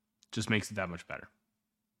just makes it that much better.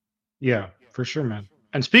 Yeah, for sure, man.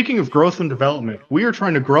 And speaking of growth and development, we are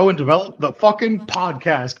trying to grow and develop the fucking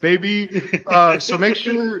podcast, baby. So make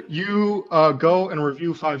sure you go and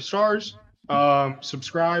review 5 stars.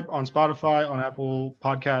 Subscribe on Spotify, on Apple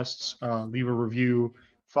Podcasts. Leave a review.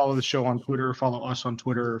 Follow the show on Twitter. Follow us on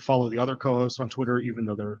Twitter. Follow the other co-hosts on Twitter, even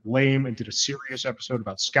though they're lame and did a serious episode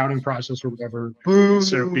about scouting process or whatever.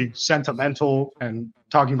 So be sentimental and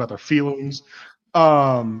talking about their feelings.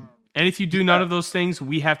 And if you do none of those things,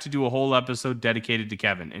 we have to do a whole episode dedicated to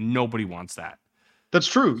Kevin, and nobody wants that. That's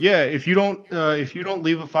true. Yeah, if you don't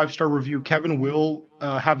leave a 5-star review, Kevin will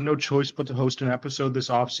have no choice but to host an episode this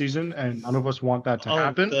off season, and none of us want that to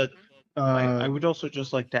happen. I would also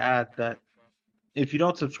just like to add that if you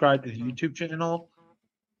don't subscribe to the YouTube channel,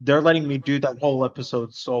 they're letting me do that whole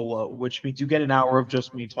episode solo, which means you get an hour of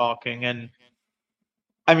just me talking. And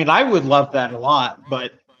I mean, I would love that a lot,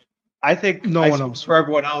 but I think no one else for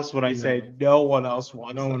everyone else when I say no one else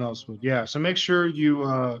wants. No one else would. Yeah. So make sure you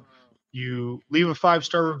leave a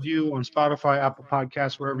 5-star review on Spotify, Apple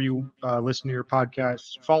Podcasts, wherever you listen to your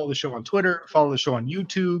podcasts. Follow the show on Twitter. Follow the show on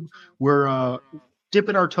YouTube. We're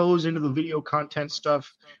dipping our toes into the video content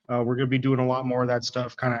stuff. We're going to be doing a lot more of that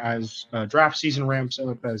stuff kind of as draft season ramps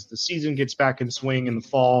up, as the season gets back in swing in the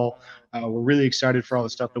fall. We're really excited for all the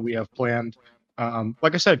stuff that we have planned.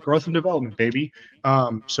 Like I said, growth and development, baby.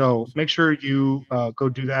 So make sure you go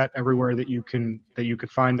do that everywhere that you can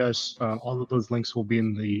find us. All of those links will be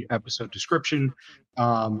in the episode description.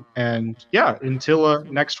 And yeah, until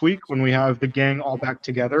next week when we have the gang all back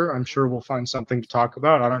together, I'm sure we'll find something to talk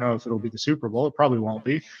about. I don't know if it'll be the Super Bowl. It probably won't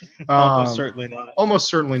be. Almost certainly not. Almost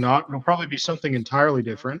certainly not. It'll probably be something entirely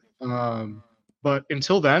different. But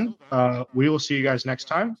until then, we will see you guys next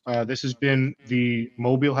time. This has been the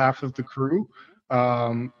mobile half of the crew.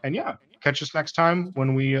 And yeah, catch us next time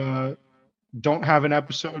when we don't have an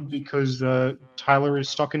episode because Tyler is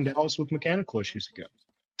stuck in Dallas with mechanical issues again.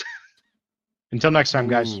 Until next time,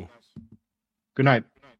 guys. Good night.